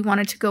did is we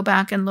wanted to go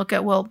back and look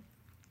at, well,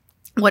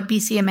 what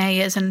BCMA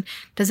is and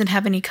does it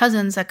have any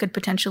cousins that could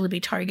potentially be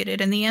targeted?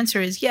 And the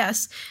answer is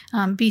yes.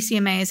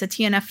 BCMA is a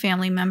TNF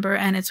family member,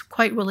 and it's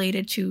quite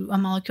related to a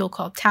molecule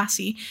called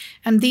TACI.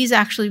 And these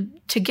actually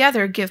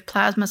together give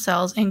plasma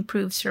cells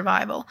improved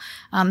survival.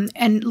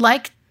 And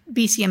like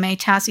BCMA,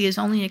 TACI is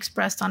only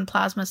expressed on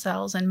plasma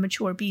cells and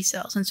mature B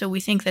cells, and so we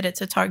think that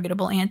it's a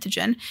targetable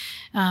antigen.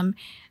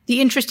 The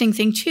interesting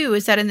thing, too,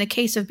 is that in the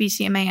case of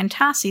BCMA and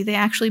TACI, they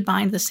actually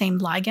bind the same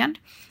ligand.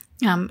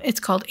 It's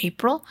called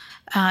APRIL,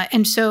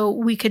 and so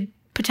we could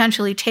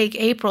potentially take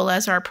APRIL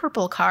as our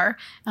purple CAR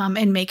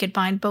and make it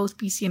bind both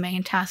BCMA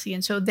and TACI.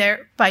 And so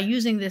by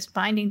using this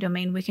binding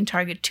domain, we can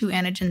target 2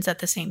 antigens at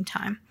the same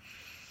time.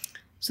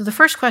 So the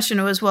first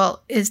question was,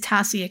 well, is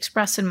TACI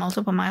expressed in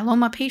multiple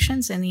myeloma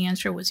patients? And the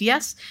answer was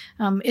yes.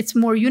 It's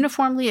more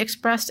uniformly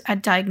expressed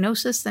at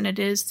diagnosis than it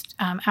is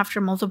after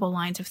multiple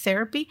lines of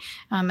therapy.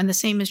 And the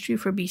same is true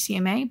for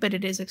BCMA, but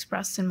it is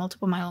expressed in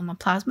multiple myeloma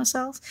plasma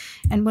cells.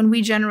 And when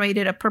we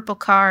generated a purple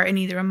CAR in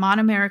either a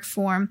monomeric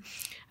form,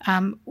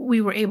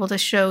 we were able to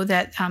show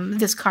that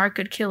this CAR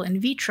could kill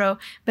in vitro,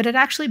 but it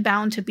actually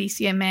bound to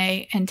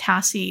BCMA and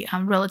TACI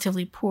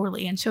relatively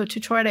poorly. And so to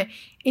try to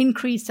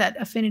increase that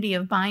affinity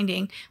of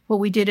binding, what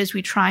we did is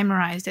we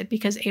trimerized it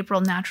because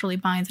APRIL naturally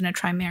binds in a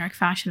trimeric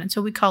fashion. And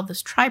so we called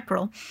this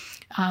TriPRIL.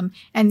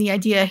 And the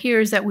idea here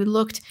is that we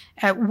looked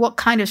at what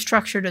kind of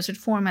structure does it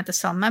form at the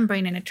cell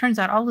membrane. And it turns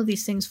out all of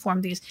these things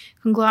form these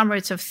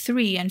conglomerates of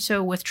 3. And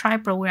so with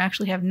TriPRIL, we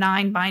actually have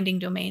 9 binding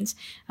domains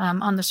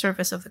on the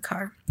surface of the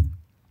CAR.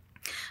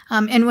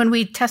 And when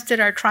we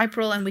tested our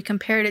TriPRIL and we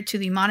compared it to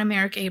the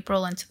monomeric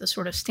APRIL and to the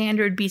sort of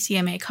standard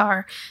BCMA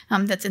CAR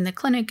that's in the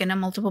clinic in a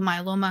multiple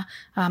myeloma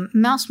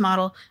mouse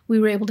model, we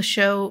were able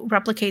to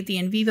replicate the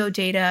in vivo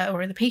data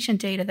or the patient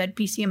data that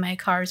BCMA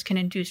CARs can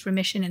induce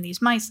remission in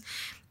these mice.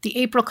 The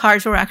APRIL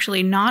CARs were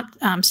actually not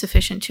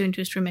sufficient to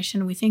induce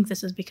remission. We think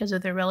this is because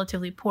of their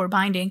relatively poor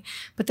binding,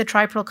 but the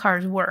TriPRIL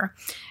CARs were.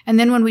 And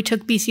then when we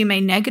took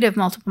BCMA negative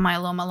multiple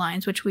myeloma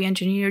lines, which we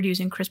engineered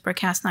using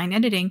CRISPR-Cas9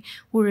 editing,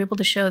 we were able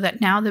to show that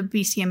now the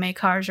BCMA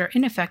CARs are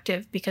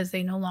ineffective because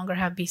they no longer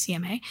have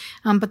BCMA,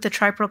 but the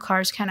TriPRIL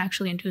CARs can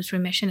actually induce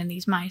remission in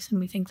these mice,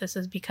 and we think this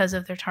is because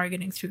of their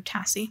targeting through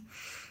TACI.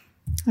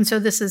 And so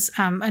this is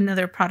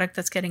another product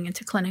that's getting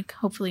into clinic,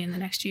 hopefully in the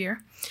next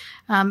year.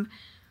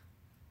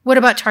 What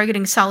about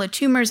targeting solid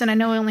tumors? And I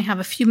know I only have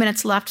a few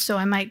minutes left, so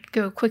I might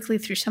go quickly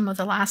through some of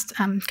the last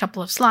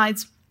couple of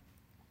slides.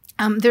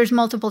 There's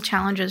multiple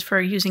challenges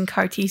for using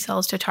CAR T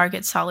cells to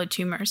target solid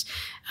tumors.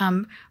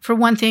 For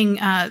one thing,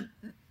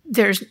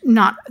 there's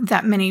not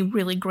that many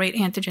really great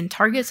antigen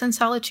targets in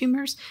solid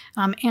tumors,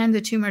 and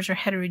the tumors are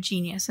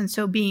heterogeneous. And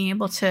so being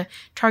able to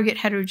target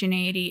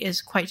heterogeneity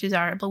is quite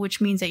desirable,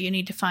 which means that you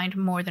need to find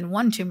more than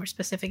one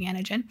tumor-specific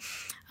antigen.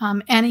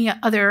 Any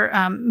other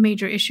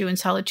major issue in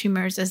solid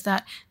tumors is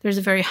that there's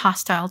a very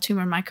hostile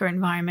tumor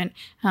microenvironment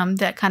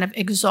that kind of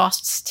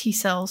exhausts T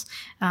cells,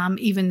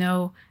 even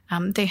though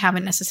they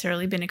haven't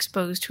necessarily been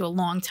exposed to a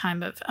long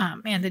time of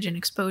antigen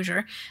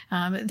exposure.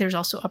 There's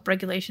also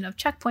upregulation of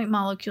checkpoint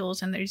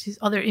molecules, and there's these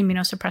other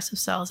immunosuppressive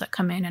cells that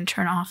come in and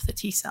turn off the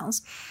T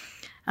cells.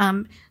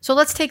 So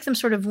let's take them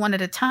sort of one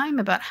at a time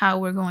about how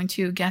we're going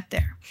to get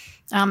there.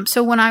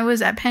 So when I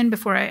was at Penn,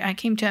 before I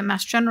came to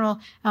Mass General,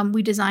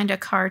 we designed a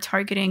CAR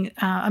targeting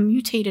a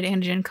mutated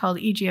antigen called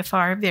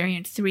EGFR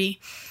variant 3.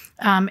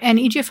 And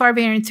EGFR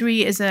variant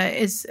 3 is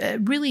a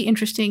really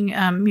interesting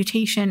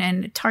mutation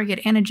and target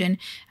antigen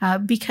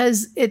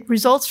because it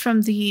results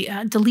from the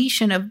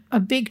deletion of a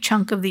big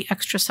chunk of the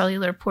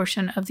extracellular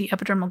portion of the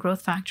epidermal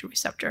growth factor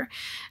receptor.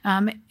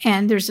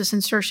 And there's this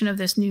insertion of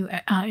this new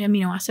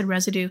amino acid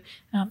residue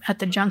at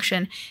the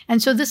junction.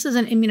 And so this is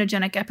an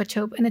immunogenic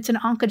epitope, and it's an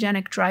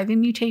oncogenic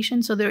driving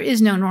mutation. So there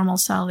is no normal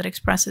cell that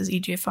expresses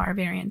EGFR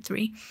variant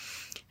 3.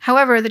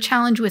 However, the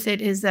challenge with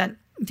it is that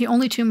the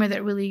only tumor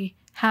that really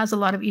has a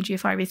lot of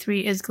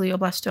EGFRvIII is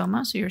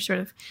glioblastoma, so you're sort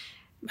of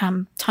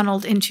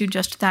tunneled into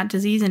just that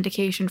disease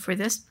indication for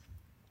this.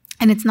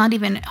 And it's not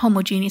even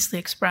homogeneously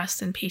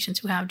expressed in patients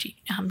who have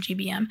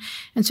GBM.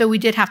 And so we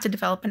did have to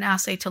develop an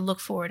assay to look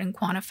for it and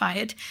quantify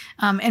it.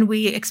 And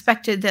we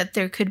expected that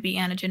there could be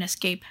antigen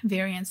escape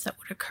variants that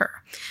would occur.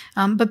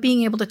 But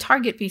being able to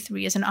target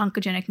V3 as an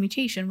oncogenic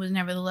mutation was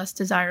nevertheless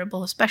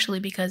desirable, especially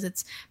because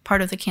it's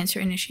part of the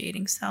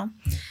cancer-initiating cell.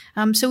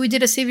 So we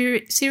did a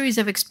series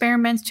of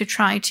experiments to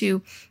try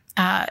to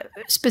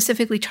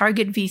specifically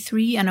target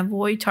V3 and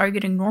avoid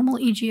targeting normal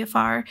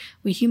EGFR.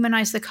 We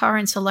humanized the CAR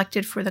and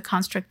selected for the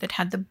construct that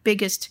had the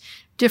biggest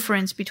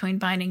difference between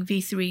binding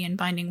V3 and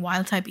binding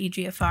wild-type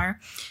EGFR.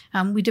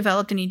 We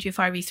developed an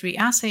EGFR V3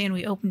 assay, and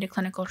we opened a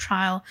clinical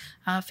trial,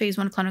 phase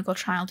 1 clinical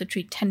trial, to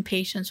treat 10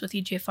 patients with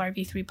EGFR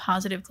V3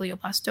 positive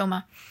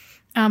glioblastoma.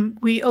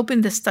 We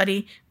opened this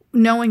study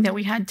knowing that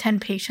we had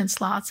 10 patient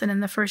slots, and in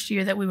the first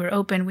year that we were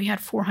open, we had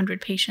 400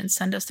 patients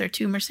send us their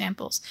tumor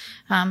samples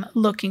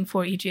looking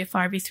for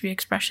EGFR V3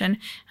 expression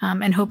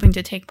and hoping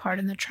to take part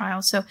in the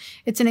trial. So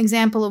it's an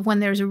example of when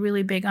there's a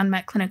really big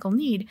unmet clinical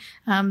need.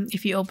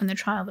 If you open the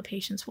trial, the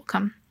patients will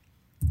come.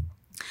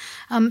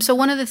 So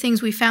one of the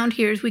things we found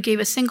here is we gave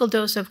a single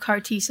dose of CAR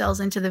T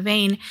cells into the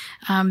vein,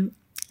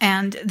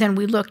 and then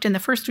we looked in the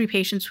first 3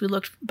 patients, we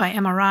looked by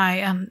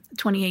MRI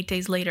 28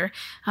 days later.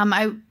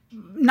 I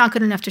not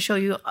good enough to show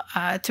you,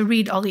 to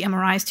read all the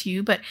MRIs to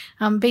you, but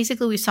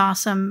basically we saw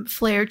some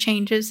flare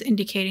changes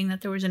indicating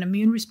that there was an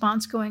immune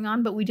response going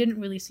on, but we didn't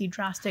really see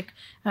drastic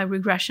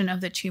regression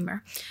of the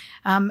tumor.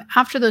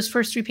 After those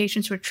first 3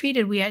 patients were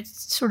treated, we had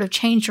sort of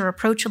changed our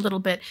approach a little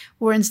bit,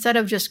 where instead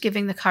of just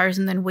giving the CARs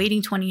and then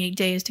waiting 28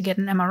 days to get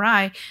an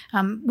MRI,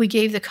 we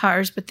gave the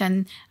CARs, but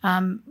then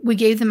we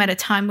gave them at a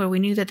time where we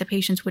knew that the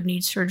patients would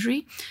need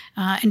surgery.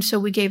 And so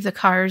we gave the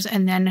CARs,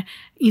 and then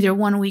either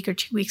 1 week or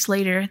 2 weeks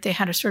later, they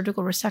had a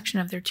surgical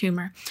resection of their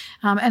tumor.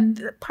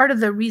 And part of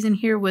the reason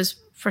here was,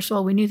 first of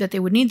all, we knew that they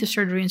would need the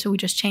surgery, and so we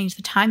just changed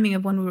the timing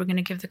of when we were going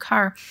to give the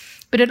CAR.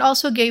 But it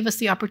also gave us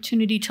the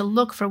opportunity to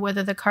look for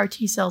whether the CAR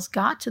T cells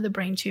got to the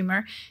brain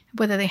tumor,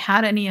 whether they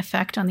had any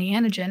effect on the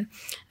antigen,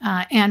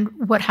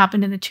 and what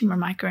happened in the tumor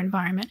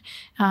microenvironment.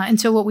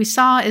 And so what we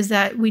saw is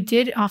that we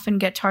did often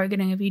get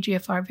targeting of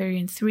EGFR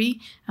variant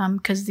 3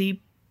 because the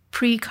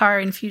pre-CAR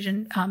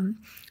infusion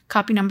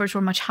copy numbers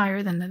were much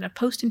higher than the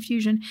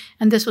post-infusion,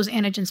 and this was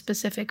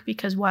antigen-specific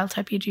because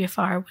wild-type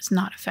EGFR was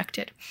not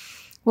affected.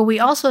 What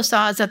we also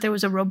saw is that there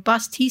was a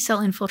robust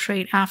T-cell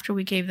infiltrate after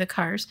we gave the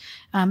CARs,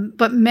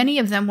 but many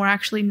of them were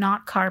actually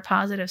not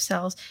CAR-positive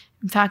cells.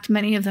 In fact,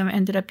 many of them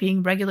ended up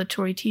being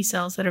regulatory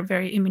T-cells that are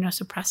very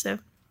immunosuppressive,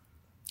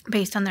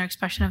 based on their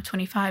expression of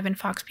 25 and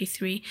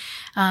FOXP3,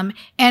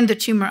 and the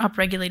tumor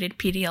upregulated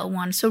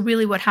PD-L1. So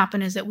really what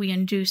happened is that we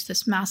induced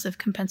this massive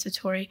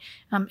compensatory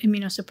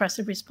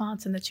immunosuppressive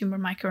response in the tumor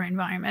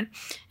microenvironment,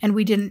 and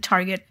we didn't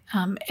target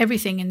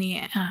everything in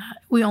the,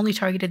 we only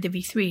targeted the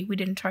V3. We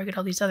didn't target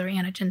all these other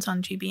antigens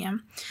on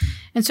GBM.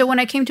 And so when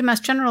I came to Mass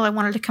General, I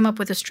wanted to come up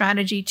with a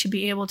strategy to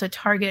be able to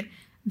target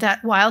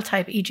that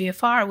wild-type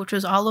EGFR, which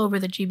was all over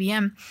the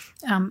GBM,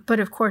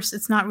 but of course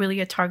it's not really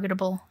a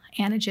targetable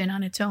antigen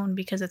on its own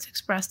because it's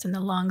expressed in the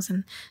lungs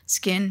and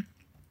skin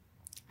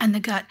and the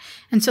gut.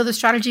 And so the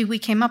strategy we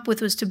came up with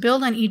was to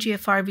build on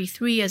EGFR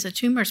V3 as a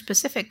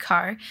tumor-specific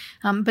CAR,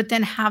 but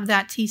then have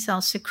that T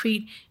cell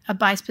secrete a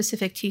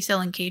bispecific T cell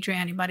engager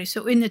antibody.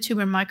 So in the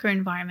tumor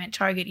microenvironment,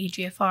 target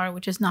EGFR,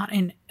 which is not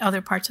in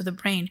other parts of the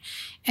brain,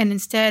 and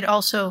instead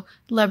also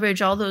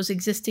leverage all those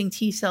existing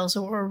T cells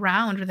that were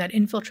around or that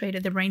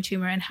infiltrated the brain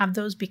tumor and have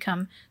those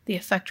become the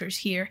effectors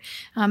here.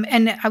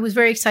 And I was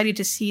very excited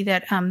to see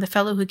that the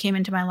fellow who came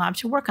into my lab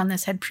to work on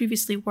this had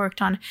previously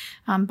worked on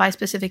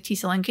bispecific T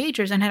cell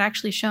engagers and had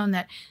actually shown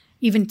that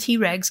even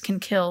Tregs can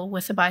kill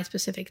with a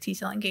bispecific T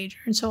cell engager.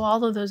 And so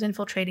all of those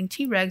infiltrating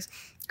Tregs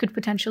could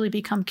potentially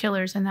become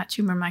killers in that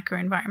tumor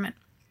microenvironment.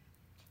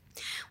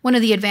 One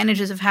of the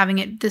advantages of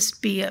having this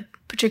be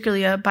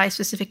particularly a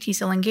bispecific T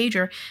cell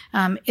engager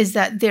is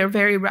that they're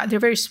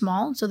very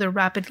small, so they're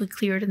rapidly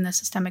cleared in the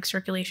systemic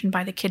circulation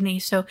by the kidney.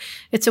 So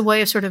it's a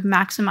way of sort of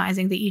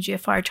maximizing the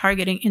EGFR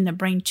targeting in the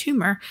brain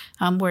tumor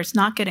where it's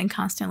not getting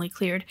constantly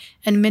cleared,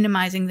 and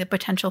minimizing the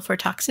potential for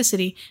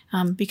toxicity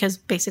because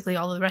basically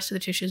all of the rest of the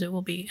tissues it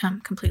will be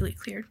completely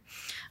cleared.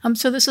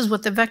 So this is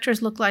what the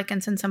vectors look like,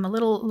 and since I'm a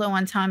little low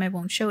on time, I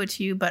won't show it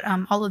to you, but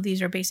all of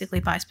these are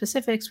basically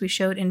bispecifics. We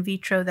showed in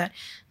vitro that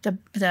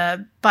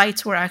the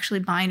BiTEs were actually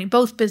binding,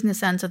 both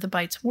business ends of the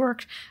BiTEs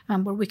worked,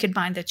 where we could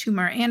bind the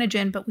tumor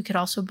antigen, but we could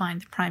also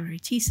bind the primary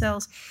T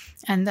cells,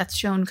 and that's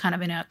shown kind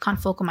of in a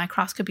confocal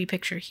microscopy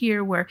picture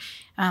here, where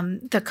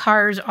the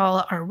CARs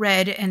all are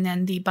red, and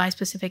then the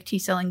bispecific T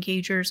cell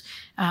engagers,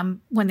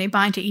 when they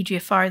bind to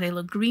EGFR, they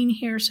look green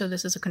here, so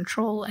this is a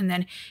control, and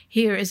then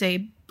here is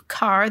a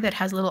CAR that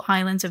has little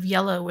islands of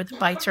yellow where the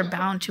BiTEs are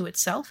bound to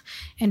itself.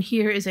 And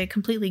here is a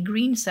completely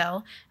green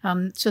cell.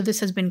 So this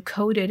has been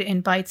coded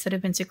in BiTEs that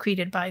have been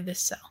secreted by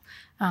this cell.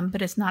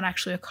 But it's not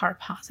actually a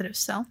CAR-positive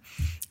cell.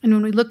 And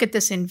when we look at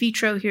this in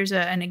vitro, here's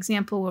an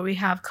example where we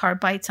have CAR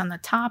BiTEs on the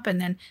top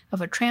and then of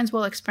a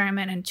transwell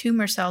experiment and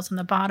tumor cells on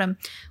the bottom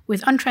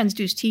with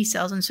untransduced T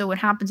cells. And so what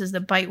happens is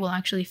the BiTE will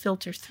actually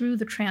filter through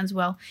the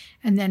transwell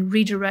and then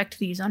redirect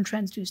these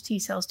untransduced T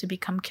cells to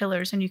become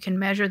killers. And you can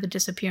measure the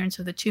disappearance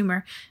of the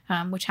tumor,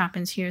 which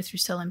happens here through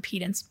cell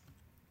impedance.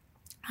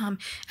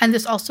 And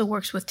this also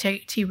works with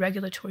T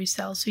regulatory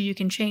cells. So you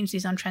can change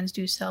these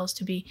untransduced cells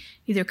to be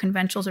either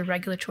conventionals or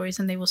regulatories,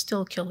 and they will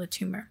still kill the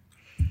tumor.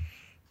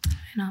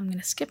 And I'm going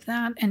to skip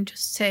that and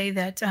just say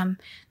that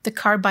the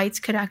CAR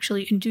BiTEs could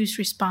actually induce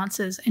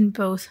responses in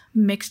both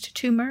mixed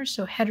tumors,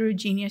 so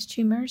heterogeneous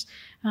tumors,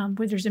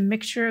 where there's a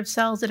mixture of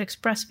cells that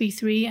express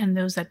V3 and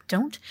those that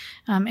don't.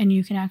 And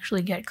you can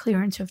actually get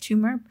clearance of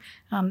tumor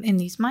in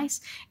these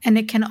mice. And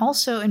it can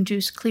also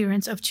induce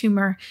clearance of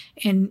tumor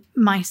in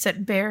mice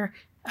that bear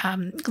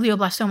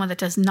glioblastoma that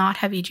does not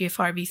have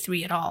EGFR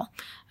V3 at all.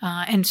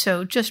 And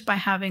so just by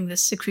having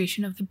this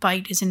secretion of the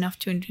BiTE is enough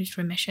to induce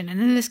remission. And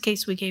in this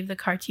case, we gave the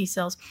CAR T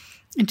cells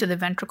into the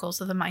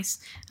ventricles of the mice.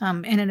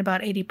 And in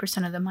about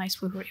 80% of the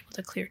mice, we were able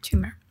to clear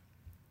tumor.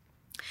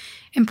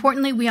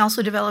 Importantly, we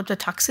also developed a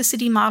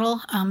toxicity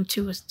model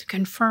to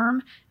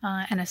confirm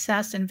and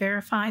assess and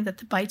verify that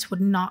the bites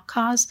would not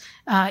cause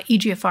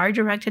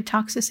EGFR-directed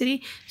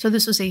toxicity. So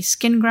this was a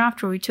skin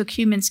graft where we took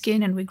human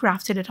skin and we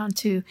grafted it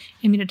onto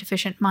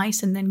immunodeficient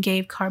mice and then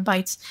gave CAR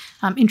bites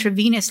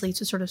intravenously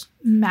to sort of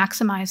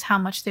maximize how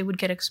much they would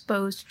get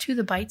exposed to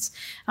the bites.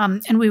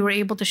 And we were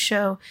able to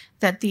show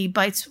that the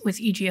bites with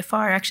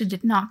EGFR actually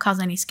did not cause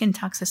any skin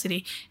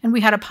toxicity. And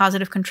we had a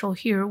positive control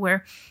here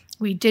where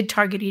we did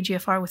target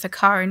EGFR with a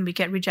CAR and we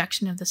get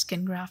rejection of the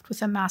skin graft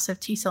with a massive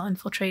T-cell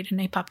infiltrate and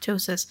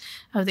apoptosis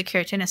of the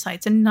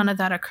keratinocytes. And none of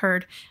that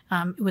occurred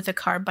with the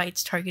CAR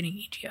bites targeting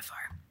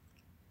EGFR.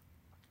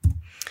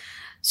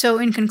 So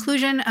in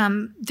conclusion,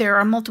 there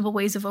are multiple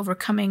ways of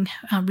overcoming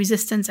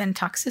resistance and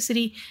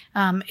toxicity.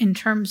 In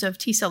terms of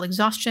T-cell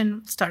exhaustion,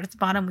 let's start at the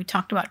bottom. We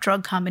talked about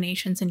drug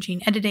combinations and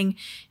gene editing.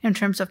 In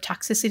terms of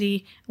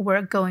toxicity,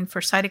 we're going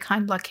for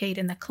cytokine blockade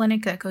in the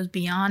clinic that goes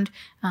beyond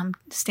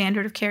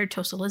standard of care,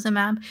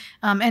 tocilizumab.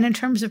 And in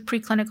terms of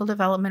preclinical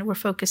development, we're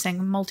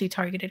focusing on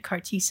multi-targeted CAR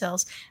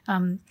T-cells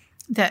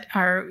that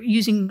are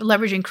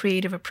leveraging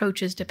creative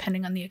approaches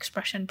depending on the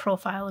expression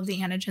profile of the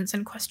antigens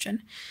in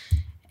question.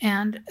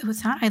 And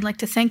with that, I'd like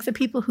to thank the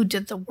people who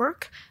did the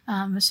work.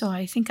 So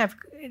I think I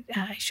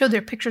showed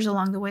their pictures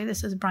along the way.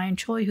 This is Brian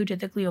Choi, who did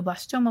the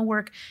glioblastoma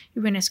work.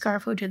 Irina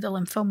Scarfo did the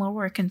lymphoma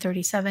work in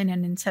 37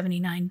 and in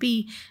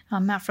 79B.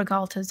 Matt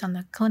Fragalta has done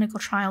the clinical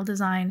trial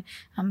design.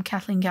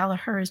 Kathleen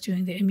Gallagher is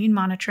doing the immune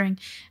monitoring.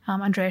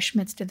 Andrea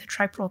Schmitz did the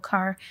Tripro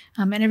CAR.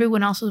 And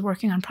everyone else is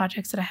working on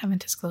projects that I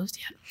haven't disclosed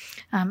yet.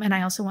 And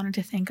I also wanted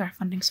to thank our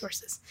funding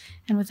sources.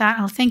 And with that,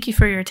 I'll thank you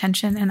for your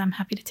attention, and I'm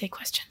happy to take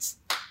questions.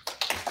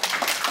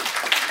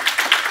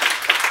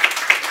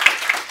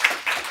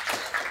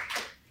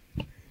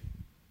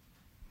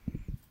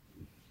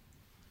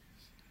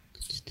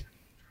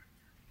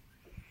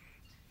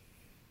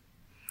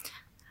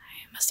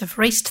 Have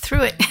raced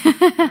through it. Sorry.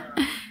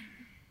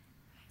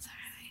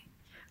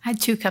 I had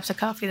 2 cups of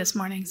coffee this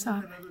morning, so.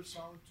 Other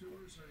solid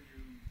tumors, are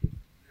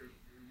there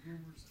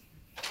rumors that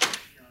people are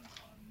working on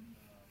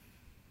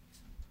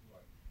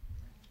what?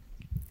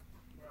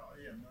 Well,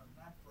 yeah,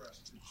 not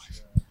breast,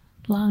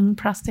 it's lung,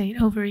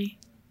 prostate, ovary.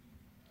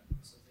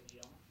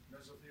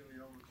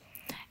 Mesothelioma.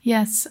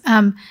 Yes.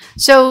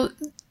 So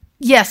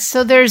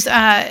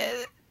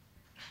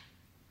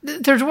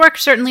there's work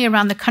certainly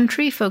around the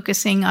country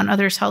focusing on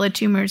other solid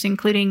tumors,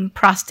 including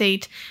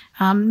prostate,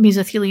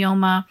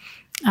 mesothelioma,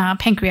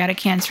 pancreatic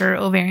cancer,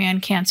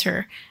 ovarian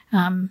cancer.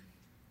 Are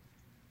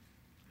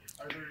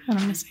there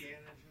antigens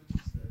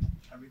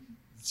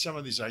some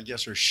of these, I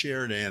guess, are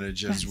shared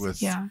antigens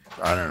with,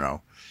 I don't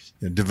know,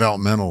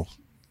 developmental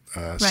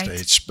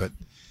states, but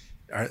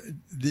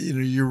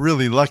you're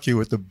really lucky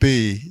with the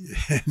B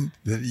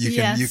that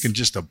you can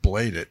just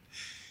ablate it.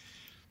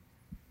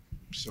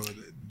 So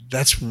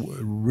that's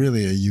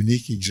really a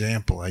unique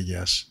example, I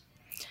guess.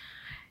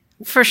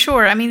 For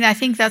sure. I mean, I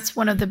think that's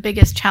one of the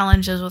biggest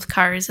challenges with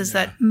CARs is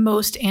that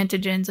most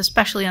antigens,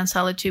 especially on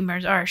solid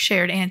tumors, are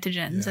shared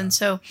antigens. And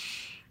so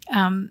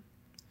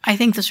I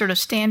think the sort of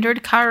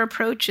standard CAR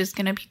approach is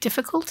going to be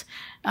difficult,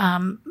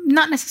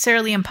 not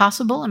necessarily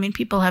impossible. I mean,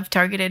 people have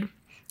targeted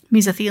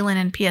mesothelin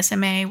and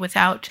PSMA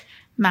without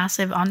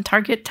massive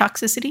on-target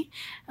toxicity.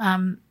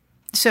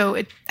 So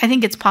I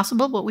think it's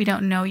possible, but we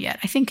don't know yet.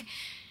 I think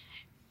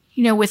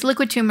with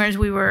liquid tumors,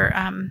 we were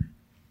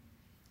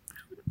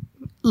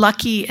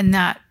lucky in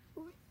that,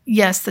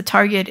 yes, the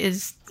target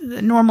is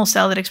the normal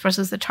cell that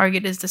expresses the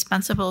target is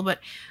dispensable, but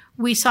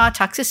we saw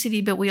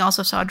toxicity, but we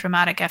also saw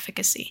dramatic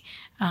efficacy.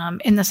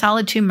 In the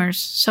solid tumors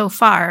so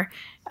far,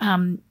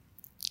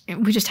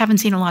 we just haven't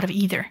seen a lot of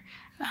either.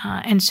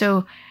 And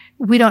so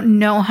we don't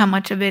know how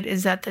much of it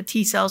is that the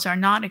T cells are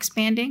not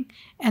expanding,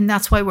 and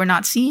that's why we're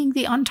not seeing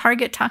the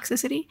on-target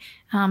toxicity,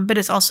 but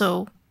it's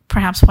also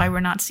perhaps why we're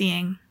not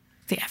seeing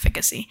the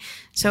efficacy.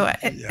 So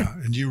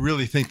and you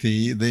really think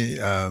the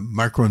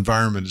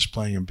microenvironment is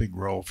playing a big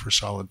role for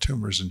solid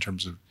tumors in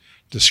terms of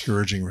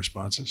discouraging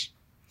responses?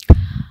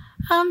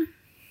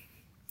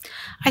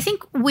 I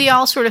think we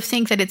all sort of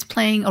think that it's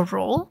playing a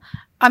role.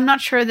 I'm not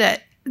sure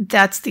that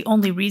that's the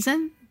only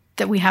reason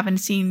that we haven't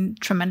seen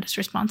tremendous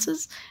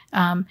responses.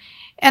 And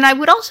I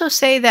would also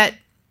say that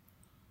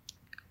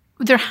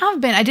there have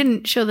been, I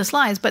didn't show the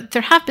slides, but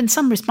there have been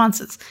some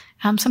responses,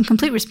 some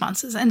complete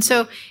responses. And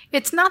so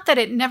it's not that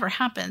it never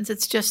happens.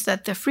 It's just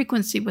that the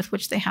frequency with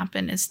which they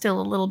happen is still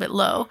a little bit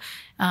low.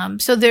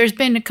 So there's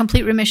been a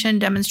complete remission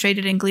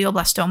demonstrated in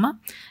glioblastoma,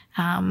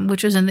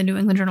 which was in the New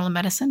England Journal of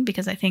Medicine,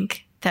 because I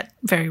think that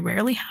very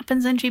rarely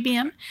happens in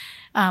GBM.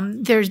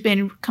 There's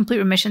been complete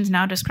remissions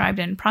now described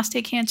in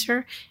prostate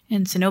cancer,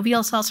 in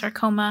synovial cell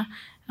sarcoma.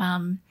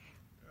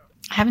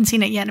 I haven't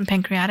seen it yet in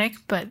pancreatic,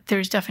 but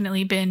there's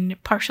definitely been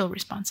partial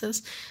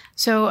responses.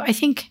 So I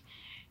think,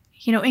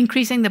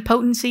 increasing the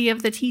potency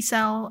of the T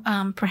cell,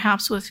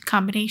 perhaps with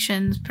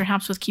combinations,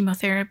 perhaps with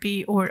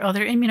chemotherapy or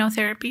other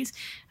immunotherapies,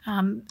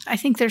 I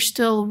think there's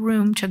still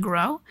room to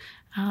grow.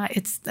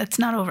 It's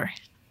not over.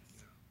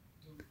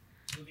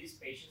 Do these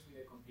patients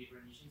with the complete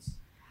remissions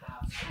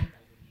have some type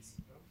of B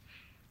syndrome?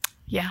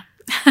 Yeah.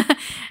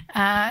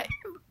 Let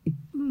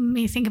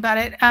me think about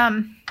it.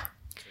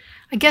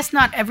 I guess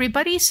not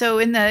everybody. So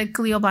in the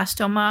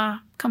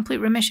glioblastoma complete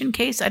remission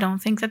case, I don't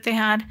think that they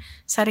had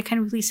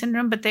cytokine release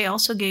syndrome, but they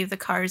also gave the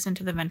CARs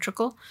into the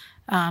ventricle.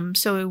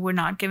 So were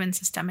not given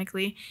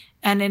systemically.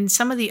 And in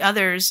some of the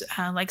others,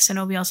 like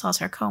synovial cell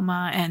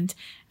sarcoma and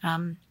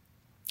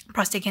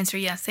prostate cancer,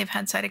 yes, they've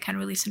had cytokine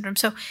release syndrome.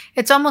 So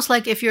it's almost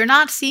like if you're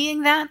not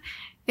seeing that,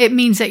 it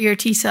means that your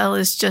T cell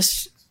is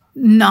just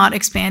not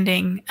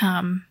expanding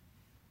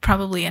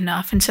probably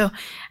enough. And so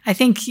I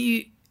think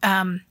you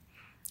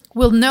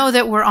we'll know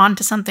that we're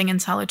onto something in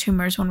solid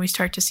tumors when we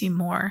start to see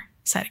more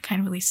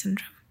cytokine release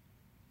syndrome.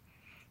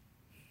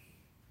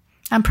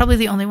 I'm probably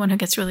the only one who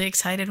gets really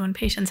excited when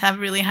patients have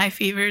really high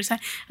fevers. I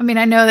mean,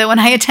 I know that when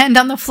I attend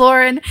on the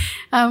floor and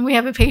we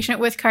have a patient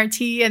with CAR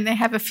T and they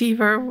have a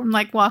fever, I'm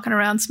like walking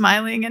around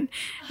smiling. And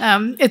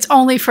it's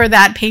only for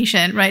that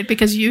patient, right?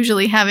 Because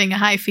usually having a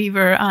high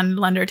fever on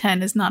Lender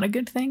 10 is not a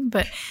good thing.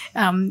 But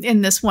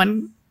in this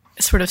one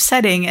sort of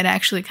setting, it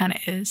actually kind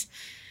of is.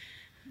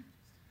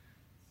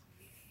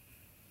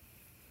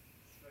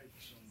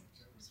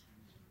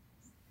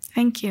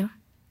 Thank you.